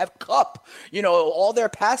Woods, they have Kupp, all their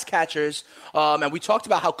pass catchers. And we talked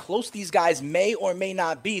about how close these guys may or may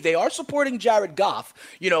not be. They are supporting Jared Goff,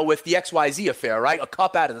 with the XYZ affair, right? A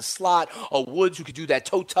Kupp out of the slot, a Woods who could do that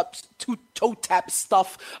toe tap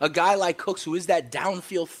stuff, a guy like Cooks who is that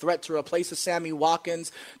downfield threat to replace a Sammy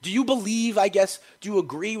Watkins. Do you believe, do you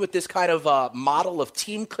agree with this kind of model of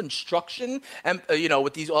team construction and,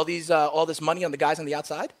 with all this money on the guys on the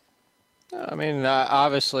outside? I mean,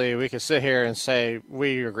 obviously, we could sit here and say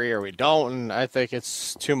we agree or we don't, and I think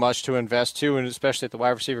it's too much to invest too, and especially at the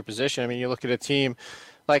wide receiver position. I mean, you look at a team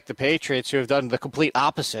like the Patriots who have done the complete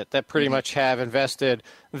opposite, that pretty much have invested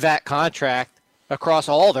that contract across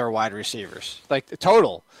all their wide receivers, like the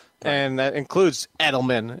total. And that includes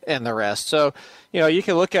Edelman and the rest. So, you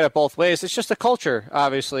can look at it both ways. It's just a culture,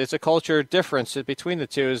 obviously. It's a culture difference between the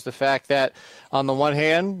two is the fact that, on the one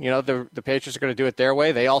hand, the Patriots are going to do it their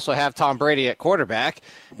way. They also have Tom Brady at quarterback.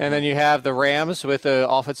 And then you have the Rams with the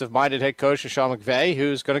offensive-minded head coach, Sean McVay,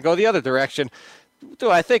 who's going to go the other direction.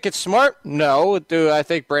 Do I think it's smart? No. Do I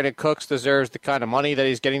think Brandon Cooks deserves the kind of money that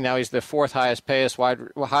he's getting now? He's the fourth highest paid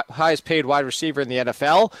wide receiver in the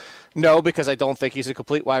NFL. No, because I don't think he's a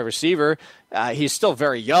complete wide receiver. He's still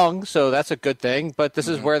very young, so that's a good thing. But this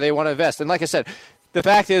is where they want to invest. And like I said, the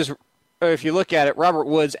fact is, if you look at it, Robert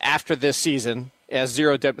Woods after this season as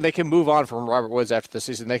zero debt, they can move on from Robert Woods after this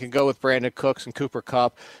season. They can go with Brandon Cooks and Cooper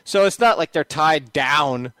Kupp. So it's not like they're tied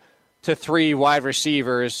down to 3 wide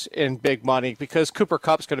receivers in big money because Cooper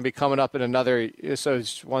Kupp's going to be coming up in another, so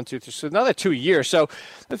it's 1, 2, 3, so another 2 years. So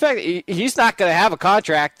the fact that he's not going to have a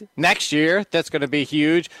contract next year, that's going to be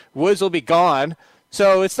huge. Woods will be gone.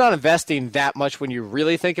 So it's not investing that much when you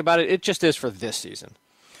really think about it. It just is for this season.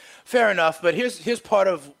 Fair enough, but here's part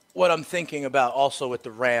of what I'm thinking about also with the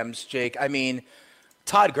Rams, Jake. I mean,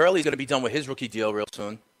 Todd Gurley's going to be done with his rookie deal real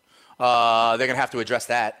soon. They're going to have to address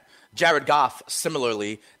that. Jared Goff,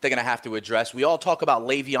 similarly, they're going to have to address. We all talk about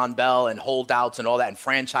Le'Veon Bell and holdouts and all that and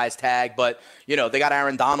franchise tag, but, they got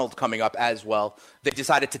Aaron Donald coming up as well. They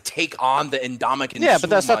decided to take on the Ndamukong Suh but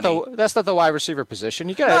that's not the wide receiver position.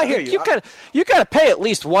 You got to pay at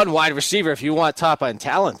least one wide receiver if you want top-end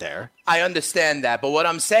talent there. I understand that, but what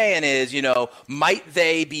I'm saying is, might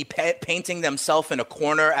they be painting themselves in a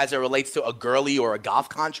corner as it relates to a Gurley or a Goff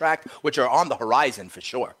contract, which are on the horizon for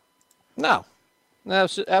sure? No,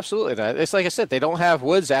 absolutely not. It's like I said, they don't have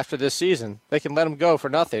Woods after this season. They can let him go for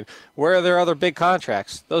nothing. Where are their other big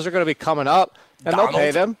contracts? Those are going to be coming up, and Donald. They'll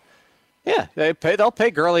pay them. Yeah, they'll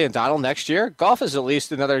pay Gurley and Donald next year. Goff is at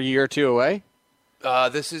least another year or two away.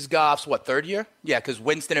 This is Goff's, third year? Yeah, because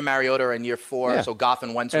Winston and Mariota are in year 4, so Goff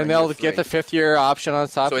and Wentz are in year 3. And they'll get the 5th year option on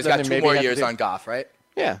top. So he's got 2 more years on Goff, right?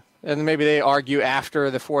 Yeah. And then maybe they argue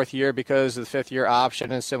after the 4th year because of the 5th year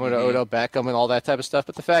option and similar to Odell Beckham and all that type of stuff.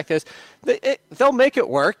 But the fact is, they'll make it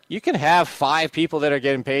work. You can have 5 people that are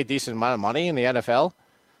getting paid a decent amount of money in the NFL.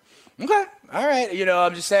 Okay. All right.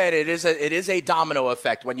 I'm just saying it is a domino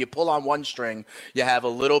effect. When you pull on one string, you have a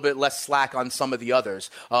little bit less slack on some of the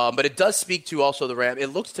others. But it does speak to also the Rams. It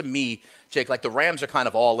looks to me, Jake, like the Rams are kind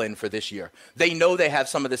of all in for this year. They know they have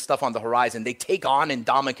some of this stuff on the horizon. They take on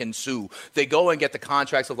Ndamukong Suh. They go and get the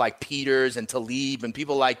contracts of like Peters and Talib and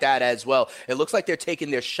people like that as well. It looks like they're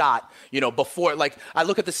taking their shot, before. Like, I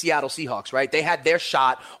look at the Seattle Seahawks, right? They had their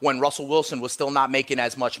shot when Russell Wilson was still not making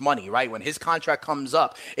as much money, right? When his contract comes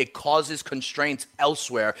up, it causes constraints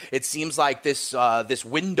elsewhere. It seems like this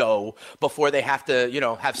window before they have to,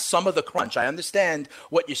 have some of the crunch. I understand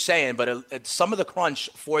what you're saying, but some of the crunch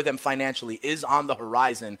for them financially is on the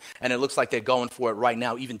horizon, and it looks like they're going for it right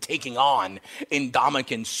now, even taking on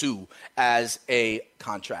Ndamukong Suh as a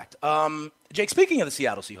contract. Jake, speaking of the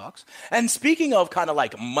Seattle Seahawks, and speaking of kind of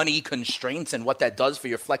like money constraints and what that does for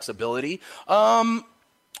your flexibility,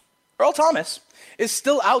 Earl Thomas is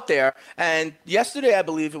still out there. And yesterday, I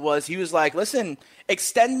believe it was, he was like, listen,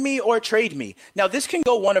 extend me or trade me. Now, this can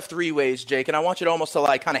go one of three ways, Jake, and I want you to almost to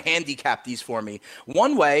like kind of handicap these for me.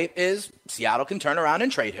 One way is Seattle can turn around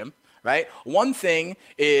and trade him, right? One thing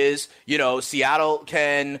is, Seattle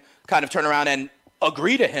can kind of turn around and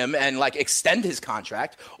agree to him and like extend his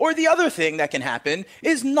contract. Or the other thing that can happen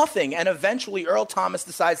is nothing. And eventually Earl Thomas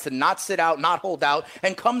decides to not sit out, not hold out,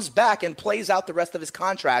 and comes back and plays out the rest of his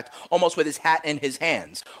contract almost with his hat in his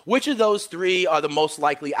hands. Which of those three are the most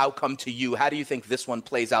likely outcome to you? How do you think this one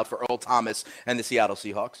plays out for Earl Thomas and the Seattle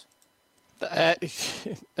Seahawks?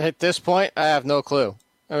 At this point, I have no clue.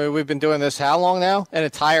 I mean, we've been doing this how long now? An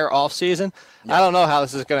entire offseason? Yeah. I don't know how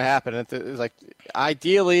this is going to happen. It's like,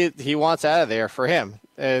 ideally, he wants out of there for him.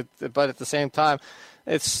 But at the same time,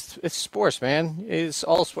 it's sports, man. It's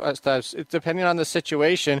all sports types. Depending on the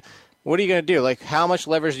situation, what are you going to do? Like, how much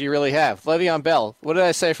leverage do you really have? Le'Veon Bell. What did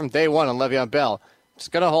I say from day one on Le'Veon Bell? He's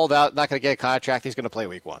going to hold out, not going to get a contract. He's going to play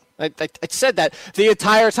week one. I said that the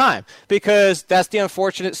entire time because that's the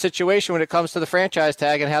unfortunate situation when it comes to the franchise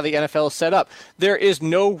tag and how the NFL is set up. There is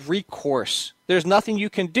no recourse. There's nothing you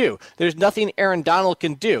can do. There's nothing Aaron Donald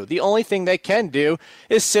can do. The only thing they can do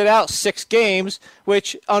is sit out 6 games,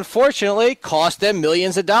 which unfortunately cost them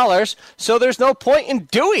millions of dollars. So there's no point in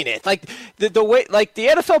doing it. Like the way, like the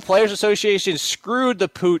NFL Players Association screwed the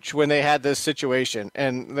pooch when they had this situation,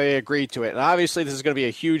 and they agreed to it. And obviously, this is going to be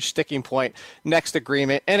a huge sticking point next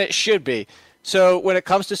agreement, and it should be. So when it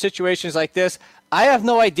comes to situations like this, I have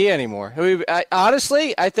no idea anymore.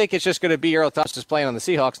 Honestly, I think it's just going to be Earl Thomas is playing on the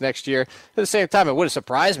Seahawks next year. At the same time, it wouldn't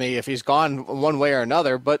surprise me if he's gone one way or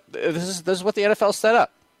another, but this is what the NFL set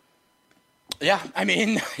up. Yeah, I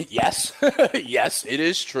mean, yes. Yes, it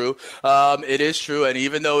is true. It is true. And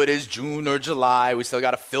even though it is June or July, we still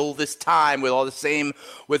got to fill this time with all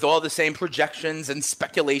the same projections and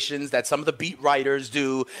speculations that some of the beat writers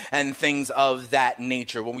do and things of that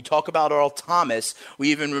nature. When we talk about Earl Thomas,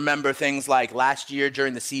 we even remember things like last year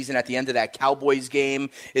during the season at the end of that Cowboys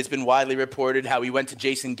game. It's been widely reported how he went to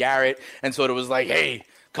Jason Garrett and sort of was like, hey,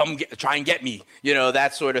 try and get me,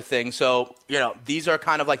 that sort of thing. So, these are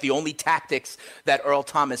kind of like the only tactics that Earl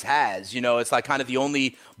Thomas has. It's like kind of the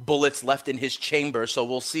only bullets left in his chamber. So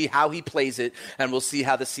we'll see how he plays it, and we'll see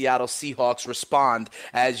how the Seattle Seahawks respond.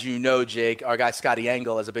 As you know, Jake, our guy Scotty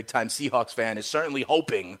Engel, as a big-time Seahawks fan, is certainly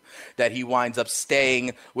hoping that he winds up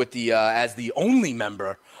staying with the as the only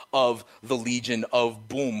member of the Legion of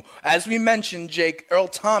Boom. As we mentioned, Jake, Earl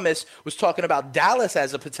Thomas was talking about Dallas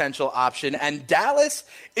as a potential option, and Dallas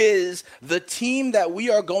is the team that we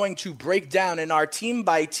are going to break down in our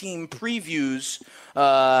team-by-team previews,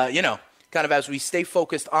 kind of as we stay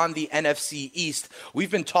focused on the NFC East. We've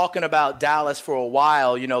been talking about Dallas for a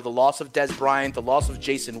while, the loss of Des Bryant, the loss of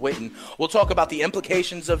Jason Witten. We'll talk about the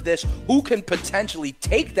implications of this, who can potentially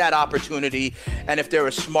take that opportunity, and if they're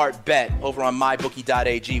a smart bet over on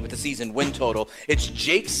mybookie.ag with the season win total. It's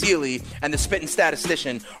Jake Seeley and the Spittin'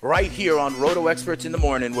 Statistician right here on Roto Experts in the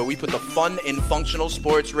Morning, where we put the fun in functional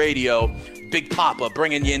sports radio. Big Papa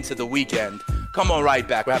bringing you into the weekend. Come on right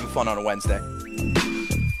back. We're having fun on a Wednesday.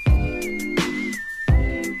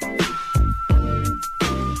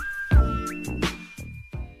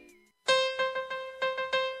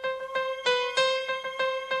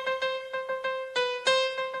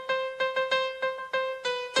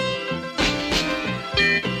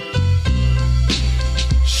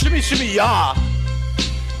 Shimmy ya.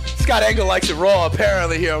 Scott Engel likes it raw,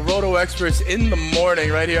 apparently, here on Roto Experts in the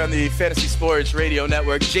Morning, right here on the Fantasy Sports Radio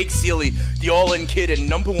Network. Jake Seeley, the all-in kid and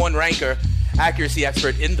 #1 ranker, accuracy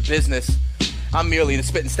expert in the business. I'm merely the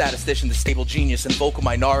spitting statistician, the stable genius and vocal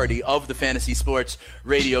minority of the Fantasy Sports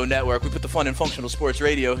Radio Network. We put the fun in functional sports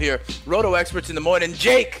radio here. Roto Experts in the Morning.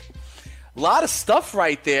 Jake, a lot of stuff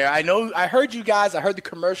right there. I heard you guys. I heard the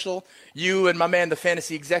commercial. You and my man, the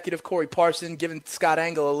fantasy executive, Corey Parson, giving Scott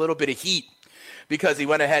Engel a little bit of heat because he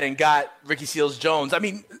went ahead and got Ricky Seals-Jones. I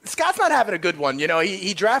mean, Scott's not having a good one.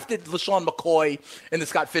 He drafted LaShawn McCoy in the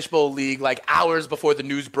Scott Fishbowl League like hours before the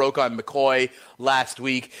news broke on McCoy last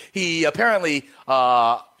week. He apparently,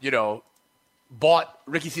 bought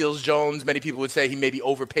Ricky Seals-Jones. Many people would say he maybe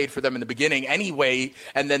overpaid for them in the beginning anyway,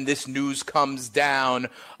 and then this news comes down.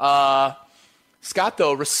 Scott,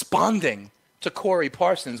 though, responding to Corey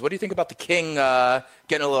Parsons. What do you think about the King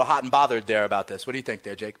getting a little hot and bothered there about this? What do you think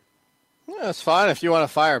there, Jake? Yeah, it's fine. If you want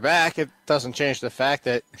to fire back, it doesn't change the fact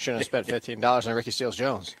that you shouldn't have spent $15 on Ricky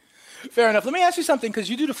Seals-Jones. Fair enough. Let me ask you something, because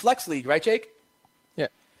you do the Flex League, right, Jake? Yeah.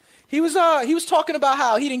 He was talking about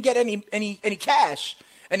how he didn't get any cash,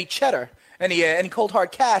 any cheddar, any cold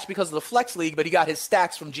hard cash because of the Flex League, but he got his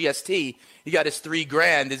stacks from GST. He got his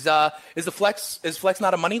 $3,000. Is Flex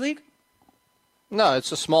not a money league? No,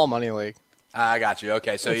 it's a small money league. I got you.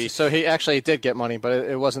 Okay, so he actually did get money, but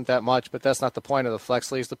it wasn't that much. But that's not the point of the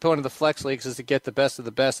flex leagues. The point of the flex leagues is to get the best of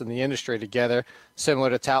the best in the industry together, similar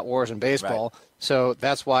to tout wars and baseball. Right. So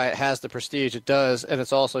that's why it has the prestige it does, and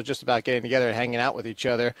it's also just about getting together and hanging out with each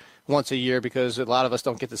other once a year because a lot of us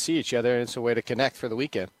don't get to see each other, and it's a way to connect for the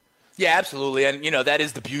weekend. Yeah, absolutely, and that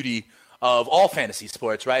is the beauty of all fantasy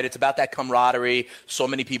sports, right? It's about that camaraderie. So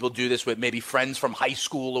many people do this with maybe friends from high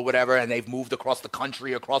school or whatever, and they've moved across the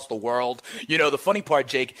country, across the world. The funny part,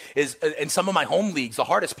 Jake, is in some of my home leagues, the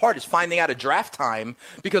hardest part is finding out a draft time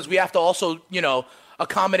because we have to also,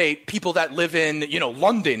 accommodate people that live in,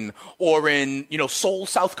 London or in, Seoul,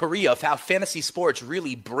 South Korea, how fantasy sports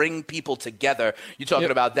really bring people together. You're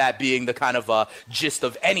talking about that being the kind of gist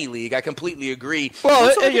of any league. I completely agree.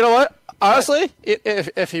 Well, you know what? Honestly,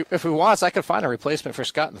 if he wants, I could find a replacement for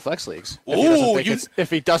Scott in the flex leagues. If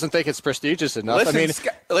he doesn't think it's prestigious enough.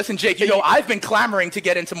 Listen, Jake. I've been clamoring to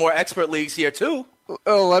get into more expert leagues here too.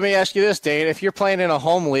 Oh, let me ask you this, Dane. If you're playing in a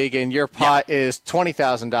home league and your pot is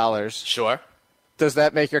 $20,000, sure. Does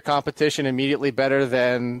that make your competition immediately better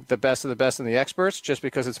than the best of the best and the experts just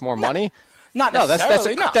because it's more money? Not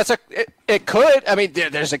necessarily. It could. I mean,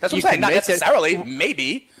 there's a. That's what I'm saying. Not necessarily.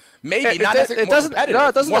 Maybe. It doesn't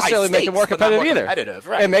necessarily make it more competitive either.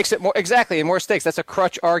 Right. It makes it more and more stakes. That's a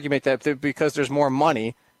crutch argument that because there's more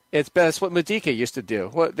money, that's what Medica used to do.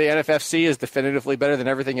 What the NFFC is definitively better than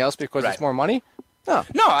everything else because it's more money.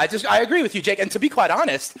 No, I agree with you, Jake. And to be quite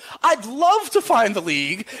honest, I'd love to find the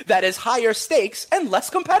league that is higher stakes and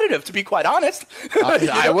less competitive. To be quite honest,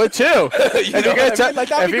 I would too. If you're going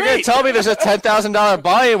to tell me there's a $10,000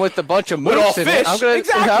 buy-in with a bunch of moves in it,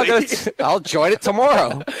 I'll join it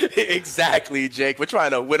tomorrow. Exactly, Jake. We're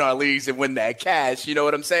trying to win our leagues and win that cash. You know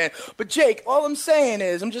what I'm saying? But Jake, all I'm saying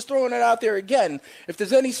is, I'm just throwing it out there again. If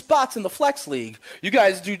there's any spots in the flex league, you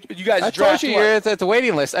guys draft. I told you you're at the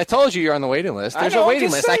waiting list. I told you you're on the waiting list. There's a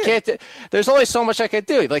waiting list. I can't. There's only so much I can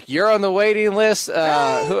do. Like you're on the waiting list.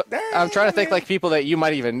 I'm trying to think like people that you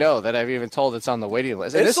might even know that I've even told it's on the waiting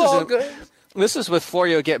list. And it's all good. This is with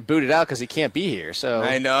Florio get booted out because he can't be here. So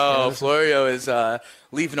I know Florio is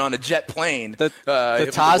leaving on a jet plane. The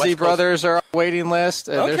Tazi brothers are on the waiting list.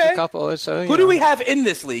 There's a couple. So, who do we have in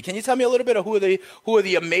this league? Can you tell me a little bit of who are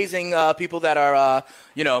the amazing people that are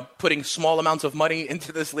putting small amounts of money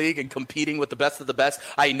into this league and competing with the best of the best?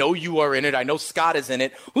 I know you are in it. I know Scott is in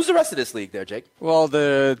it. Who's the rest of this league there, Jake? Well,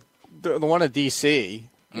 the one at DC.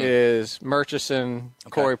 Is Murchison,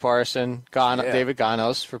 Corey Parson, David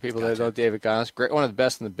Ganos, for people that know David Ganos. Great, one of the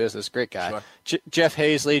best in the business. Great guy. Sure. Jeff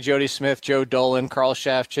Hazley, Jody Smith, Joe Dolan, Carl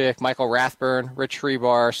Shafchick, Michael Rathburn, Rich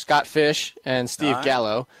Rebar, Scott Fish, and Steve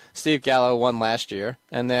Gallo. Steve Gallo won last year.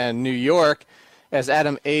 And then New York as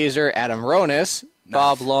Adam Azer, Adam Ronis,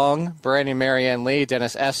 Bob Long, Brandon Marianne Lee,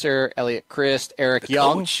 Dennis Esser, Elliot Christ, Eric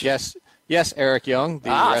Young. Coach. Yes, Eric Young.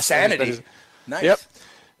 Sanity. Nice. Yep.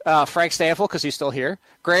 Frank Stanfield, because he's still here.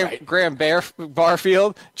 Graham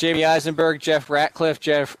Barfield, Jamie Eisenberg, Jeff Ratcliffe,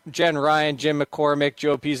 Jen Ryan, Jim McCormick,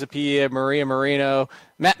 Joe Pizzapia, Maria Marino,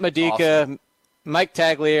 Matt Medica, awesome. Mike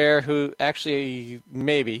Tagliere, who actually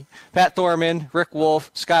maybe, Pat Thorman, Rick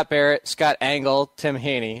Wolf, Scott Barrett, Scott Angle, Tim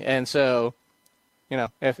Haney. And so,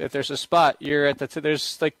 if there's a spot, you're at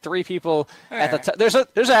there's like three people at the top.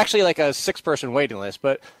 There's actually like a 6-person waiting list,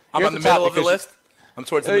 but I'm on the middle of the list. I'm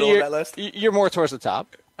towards the middle of that list. You're more towards the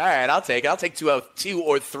top. All right, I'll take 2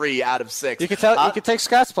 or 3 out of 6. You could take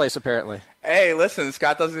Scott's place apparently. Hey, listen,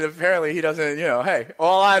 Scott doesn't. Hey,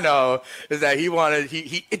 all I know is that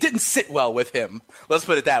it didn't sit well with him. Let's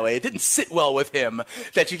put it that way. It didn't sit well with him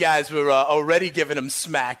that you guys were already giving him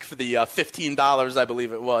smack for the $15, I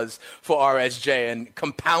believe it was, for RSJ, and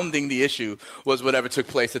compounding the issue was whatever took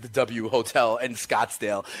place at the W Hotel in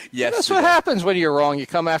Scottsdale. Yes, that's what happens when you're wrong. You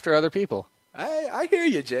come after other people. I hear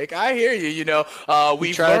you, Jake. I hear you. You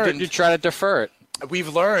try to defer it. We've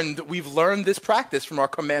learned this practice from our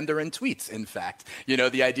commander in tweets, in fact.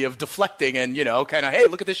 The idea of deflecting and, kind of, hey,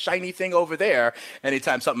 look at this shiny thing over there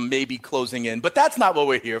anytime something may be closing in. But that's not what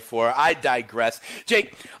we're here for. I digress.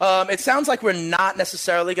 Jake, it sounds like we're not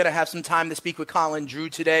necessarily going to have some time to speak with Colin Drew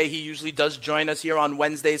today. He usually does join us here on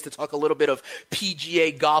Wednesdays to talk a little bit of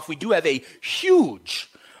PGA golf. We do have a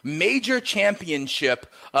huge major championship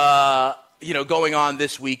going on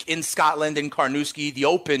this week in Scotland in Carnoustie, the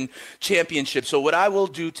Open Championship. So what I will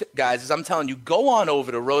do, guys, is I'm telling you, go on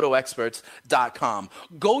over to rotoexperts.com.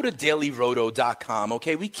 Go to dailyroto.com,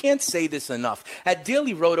 okay? We can't say this enough. At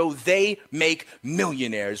Daily Roto, they make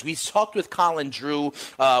millionaires. We talked with Colin Drew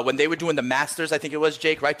when they were doing the Masters, I think it was,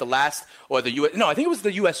 Jake, right? I think it was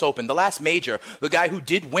the U.S. Open, the last major. The guy who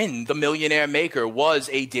did win the Millionaire Maker was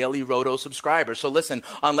a Daily Roto subscriber. So listen,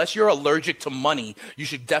 unless you're allergic to money, you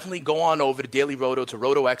should definitely go on over to Daily Roto, to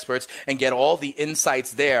Roto Experts, and get all the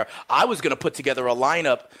insights there. I was going to put together a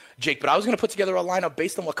lineup, Jake, but I was going to put together a lineup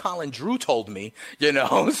based on what Colin Drew told me,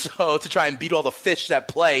 so to try and beat all the fish that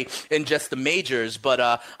play in just the majors.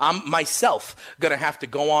 But I'm myself going to have to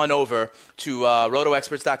go on over to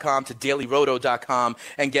rotoexperts.com, to dailyroto.com,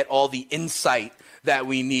 and get all the insight that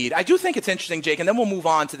we need. I do think it's interesting, Jake, and then we'll move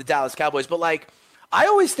on to the Dallas Cowboys. But, I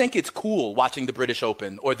always think it's cool watching the British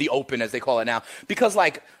Open, or the Open as they call it now, because,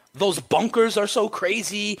 those bunkers are so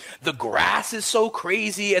crazy. The grass is so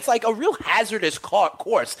crazy. It's like a real hazardous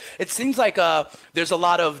course. It seems like there's a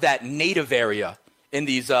lot of that native area in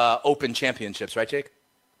these Open championships, right, Jake?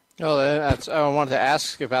 Well, that's I wanted to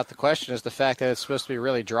ask about the question is the fact that it's supposed to be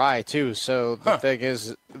really dry, too. So the thing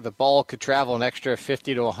is, the ball could travel an extra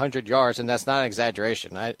 50 to 100 yards, and that's not an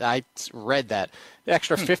exaggeration. I read that. The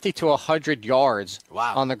extra 50 to 100 yards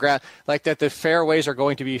on the ground. Like that the fairways are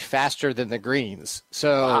going to be faster than the greens.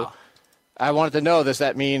 So I wanted to know, does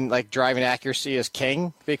that mean, driving accuracy is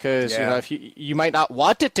king? Because, if you might not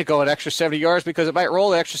want it to go an extra 70 yards because it might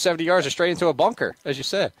roll an extra 70 yards or straight into a bunker, as you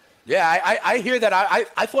said. Yeah, I hear that.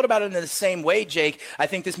 I thought about it in the same way, Jake. I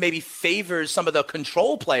think this maybe favors some of the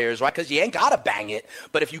control players, right? Because you ain't got to bang it.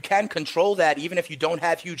 But if you can control that, even if you don't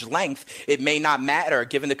have huge length, it may not matter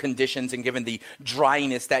given the conditions and given the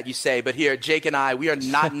dryness that you say. But here, Jake and I, we are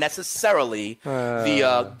not necessarily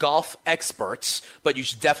the golf experts, but you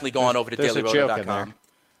should definitely go on over to dailyroto.com.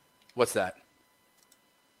 What's that?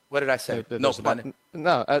 What did I say? It's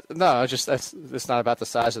not about the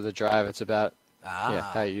size of the drive. It's about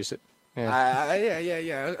how you use it.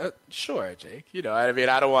 Sure, Jake.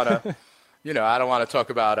 I don't want to. I don't want to talk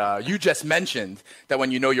about. You just mentioned that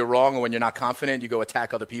when you're wrong or when you're not confident, you go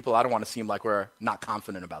attack other people. I don't want to seem like we're not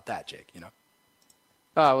confident about that, Jake.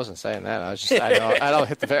 Oh, I wasn't saying that. I was just I don't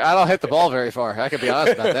hit the ball very far. I can be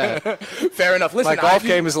honest about that. Fair enough. Listen, my golf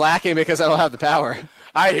game is lacking because I don't have the power.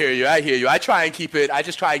 I hear you. I just try and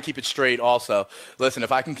keep it straight. Also, listen,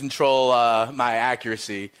 if I can control my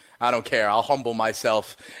accuracy, I don't care. I'll humble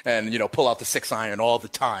myself and, pull out the 6-iron all the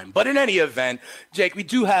time. But in any event, Jake, we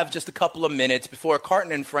do have just a couple of minutes before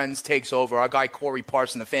Carton and Friends takes over. Our guy Corey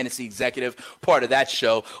Parson, the fantasy executive, part of that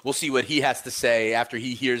show. We'll see what he has to say after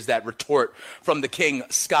he hears that retort from the king,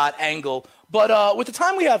 Scott Angle. But with the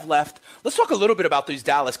time we have left, let's talk a little bit about these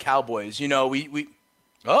Dallas Cowboys.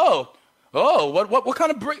 What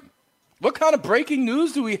kind of breaking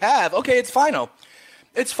news do we have? Okay, it's final.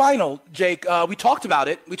 It's final, Jake. We talked about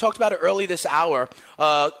it. We talked about it early this hour.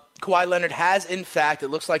 Kawhi Leonard has, in fact, it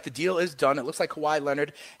looks like the deal is done. It looks like Kawhi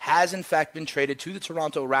Leonard has, in fact, been traded to the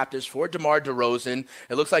Toronto Raptors for DeMar DeRozan.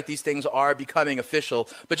 It looks like these things are becoming official.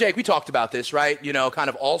 But, Jake, we talked about this, right? Kind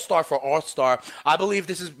of all-star for all-star. I believe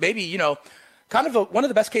this is maybe, kind of one of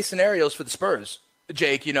the best-case scenarios for the Spurs.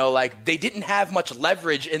 Jake, they didn't have much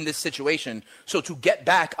leverage in this situation. So to get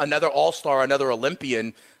back another all-star, another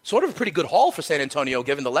Olympian, sort of a pretty good haul for San Antonio,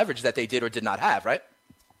 given the leverage that they did or did not have, right?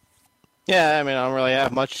 Yeah, I don't really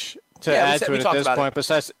have much to add to it at this point.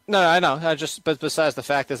 Besides, I know. But besides the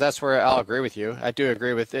fact is that's where I'll agree with you. I do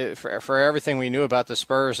agree with it for everything we knew about the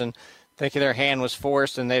Spurs and thinking their hand was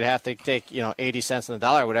forced and they'd have to take 80 cents on the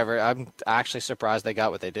dollar or whatever. I'm actually surprised they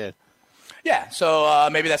got what they did. Yeah, so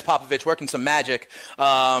maybe that's Popovich working some magic,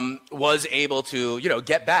 was able to,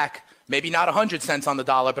 get back maybe not 100 cents on the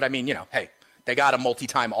dollar, but hey, they got a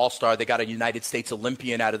multi-time All-Star. They got a United States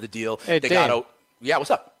Olympian out of the deal. Yeah,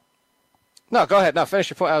 what's up? No, go ahead. No, finish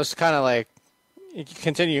your point. I was kind of like,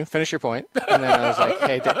 continue, finish your point. And then I was like,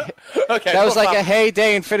 hey, okay, that was like a hey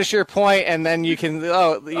day and finish your point, and then you can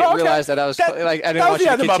realize that I was I didn't want you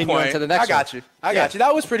to continue on to the next one. I got you.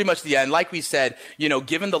 That was pretty much the end. Like we said,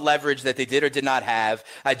 given the leverage that they did or did not have,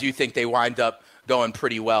 I do think they wind up going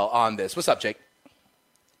pretty well on this. What's up, Jake?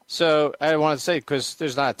 So I wanted to say, because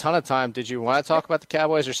there's not a ton of time, did you want to talk about the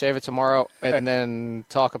Cowboys or save it tomorrow and then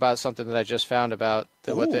talk about something that I just found about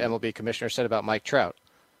what the MLB commissioner said about Mike Trout?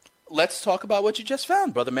 let's talk about what you just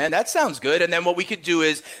found, brother man. That sounds good. And then what we could do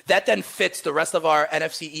is that then fits the rest of our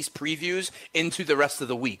NFC East previews into the rest of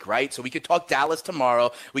the week, right? So we could talk Dallas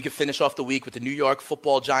tomorrow. We could finish off the week with the New York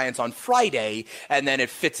Football Giants on Friday, and then it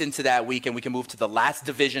fits into that week, and we can move to the last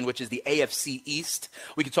division, which is the AFC East.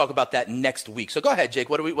 We can talk about that next week. So go ahead, Jake.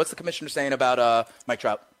 What's the commissioner saying about Mike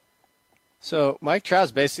Trout? So Mike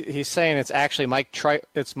Trout's he's saying it's actually Mike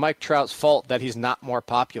Trout's fault that he's not more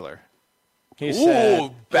popular.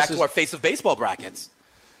 Back to our face of baseball brackets.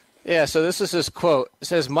 Yeah, so this is his quote. It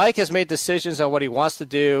says, Mike has made decisions on what he wants to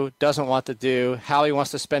do, doesn't want to do, how he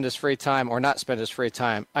wants to spend his free time or not spend his free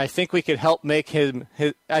time. I think we could help him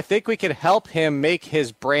make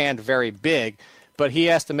his brand very big, but he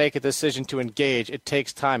has to make a decision to engage. It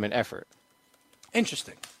takes time and effort.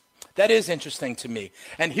 Interesting. That is interesting to me.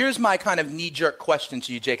 And here's my kind of knee-jerk question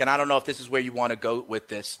to you, Jake, and I don't know if this is where you want to go with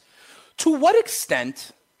this. To what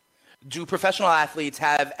extent do professional athletes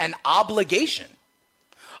have an obligation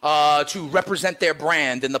to represent their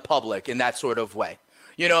brand in the public in that sort of way?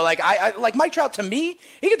 You know, like like Mike Trout, to me,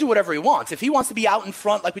 he can do whatever he wants. If he wants to be out in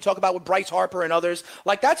front, like we talk about with Bryce Harper and others,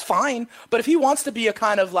 like that's fine. But if he wants to be a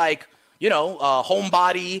kind of like, you know, a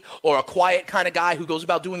homebody or a quiet kind of guy who goes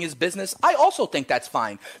about doing his business, I also think that's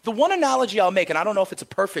fine. The one analogy I'll make, and I don't know if it's a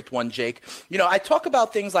perfect one, Jake, you know, I talk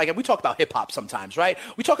about things like, and we talk about hip hop sometimes, right?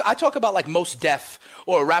 I talk about like Mos Def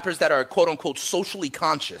or rappers that are quote unquote socially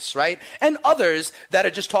conscious, right? And others that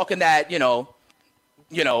are just talking that,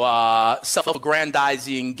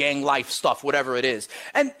 self-aggrandizing, gang life stuff, whatever it is.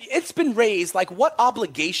 And it's been raised, like, what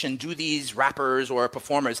obligation do these rappers or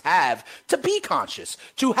performers have to be conscious,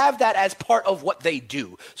 to have that as part of what they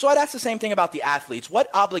do? So I'd ask the same thing about the athletes. What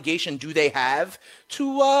obligation do they have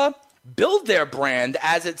to build their brand,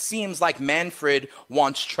 as it seems like Manfred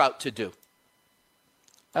wants Trout to do?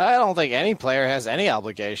 I don't think any player has any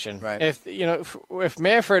obligation. Right. If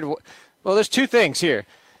Manfred, well, there's two things here.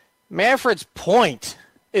 Manfred's point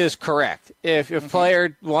is correct. If a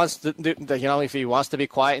player wants to, if he wants to be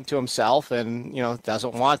quiet to himself and,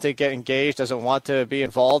 doesn't want to get engaged, doesn't want to be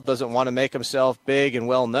involved, doesn't want to make himself big and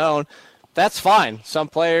well known, that's fine. Some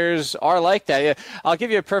players are like that. Yeah. I'll give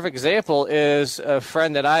you a perfect example is a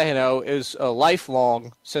friend that I know is a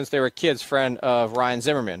lifelong, since they were kids, friend of Ryan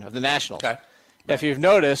Zimmerman of the Nationals. Okay. If you've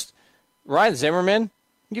noticed, Ryan Zimmerman,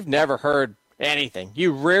 you've never heard anything.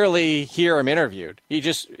 You rarely hear him interviewed.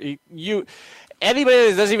 Anybody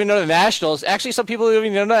that doesn't even know the Nationals, actually some people who don't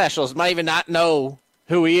even know the Nationals might even not know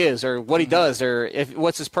who he is or what he does or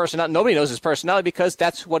what's his personality. Nobody knows his personality because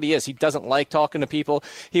that's what he is. He doesn't like talking to people.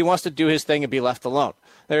 He wants to do his thing and be left alone.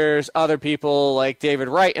 There's other people like David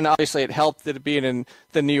Wright, and obviously it helped it being in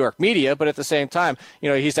the New York media, but at the same time,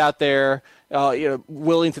 he's out there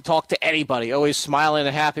willing to talk to anybody, always smiling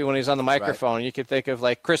and happy when he's on the microphone. Right. You could think of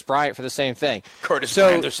like Chris Bryant for the same thing. Curtis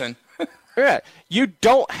Anderson. Yeah, you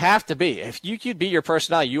don't have to be. If you could be your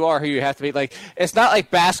personality, you are who you have to be. Like, it's not like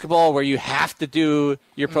basketball where you have to do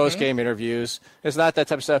your post-game interviews. It's not that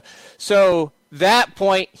type of stuff. So that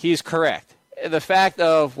point, he's correct. The fact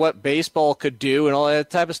of what baseball could do and all that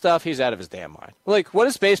type of stuff, he's out of his damn mind. Like, what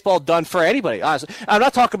has baseball done for anybody? Honestly, I'm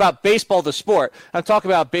not talking about baseball, the sport. I'm talking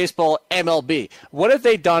about baseball, MLB. What have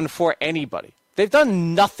they done for anybody? They've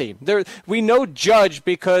done nothing. We know Judge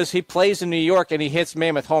because he plays in New York and he hits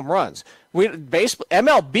mammoth home runs.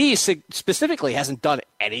 MLB specifically hasn't done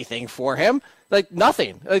anything for him. Like,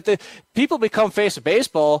 nothing. Like, people become face of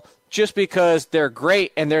baseball just because they're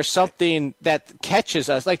great and there's something that catches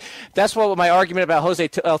us. Like, that's what my argument about Jose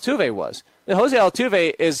Altuve was. Jose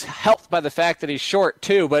Altuve is helped by the fact that he's short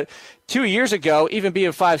too, but 2 years ago, even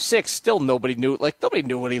being 5'6", still nobody knew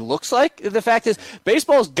what he looks like. The fact is,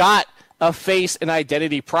 baseball's got a face and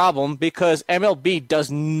identity problem because MLB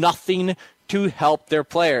does nothing to help their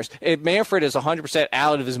players. Manfred is 100%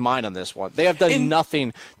 out of his mind on this one. They have done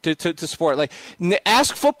nothing to support. Like,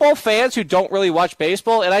 ask football fans who don't really watch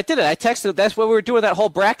baseball, and I did it. I texted. That's what we were doing, that whole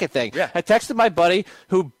bracket thing. Yeah. I texted my buddy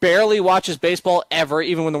who barely watches baseball ever,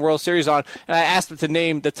 even when the World Series is on, and I asked him to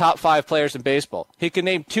name the top 5 players in baseball. He could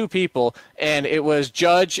name 2 people, and it was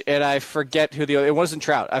Judge, and I forget who the other. It wasn't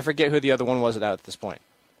Trout. I forget who the other one was at this point.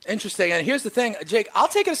 Interesting. And here's the thing, Jake, I'll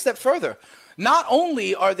take it a step further. Not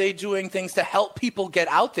only are they doing things to help people get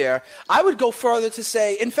out there, I would go further to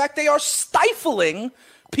say, in fact, they are stifling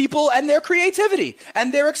people and their creativity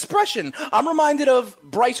and their expression. I'm reminded of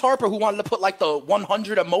Bryce Harper, who wanted to put like the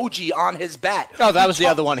 100 emoji on his bat. Oh, that was the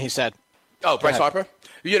other one he said. Oh, Bryce Harper?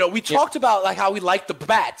 You know, we talked about like how we like the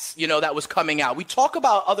bats, you know, that was coming out. We talk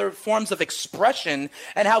about other forms of expression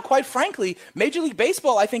and how, quite frankly, Major League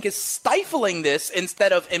Baseball, I think, is stifling this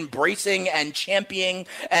instead of embracing and championing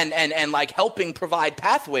and like helping provide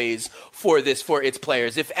pathways for this for its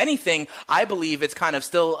players. If anything, I believe it's kind of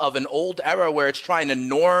still of an old era where it's trying to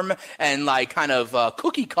norm and like kind of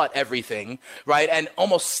cookie cut everything, right? And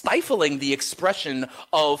almost stifling the expression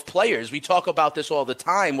of players. We talk about this all the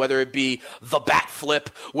time, whether it be the bat flip,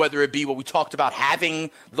 whether it be what we talked about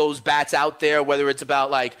having those bats out there, whether it's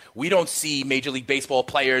about like we don't see Major League Baseball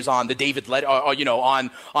players on the David or you know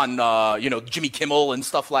on you know Jimmy Kimmel and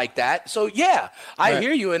stuff like that. So yeah, I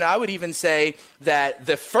hear you, and I would even say that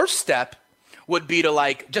the first step would be to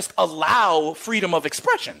like just allow freedom of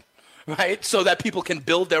expression, right? So that people can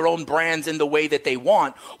build their own brands in the way that they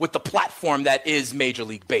want with the platform that is Major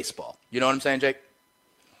League Baseball. You know what I'm saying, Jake?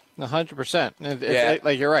 100%.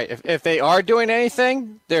 Like you're right. If they are doing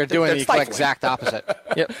anything, they're doing the exact opposite.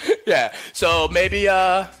 Yep. Yeah. So maybe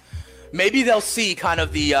they'll see kind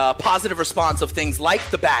of the positive response of things like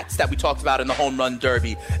the bats that we talked about in the home run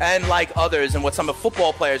derby, and like others, and what some of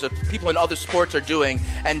football players or people in other sports are doing,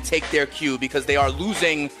 and take their cue, because they are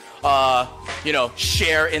losing, you know,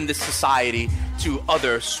 share in this society to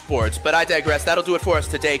other sports. But I digress. That'll do it for us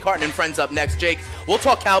today. Carton and Friends up next. Jake, we'll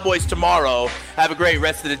talk Cowboys tomorrow. Have a great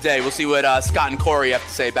rest of the day. We'll see what Scott and Corey have to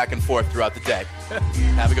say back and forth throughout the day.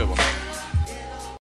 Have a good one.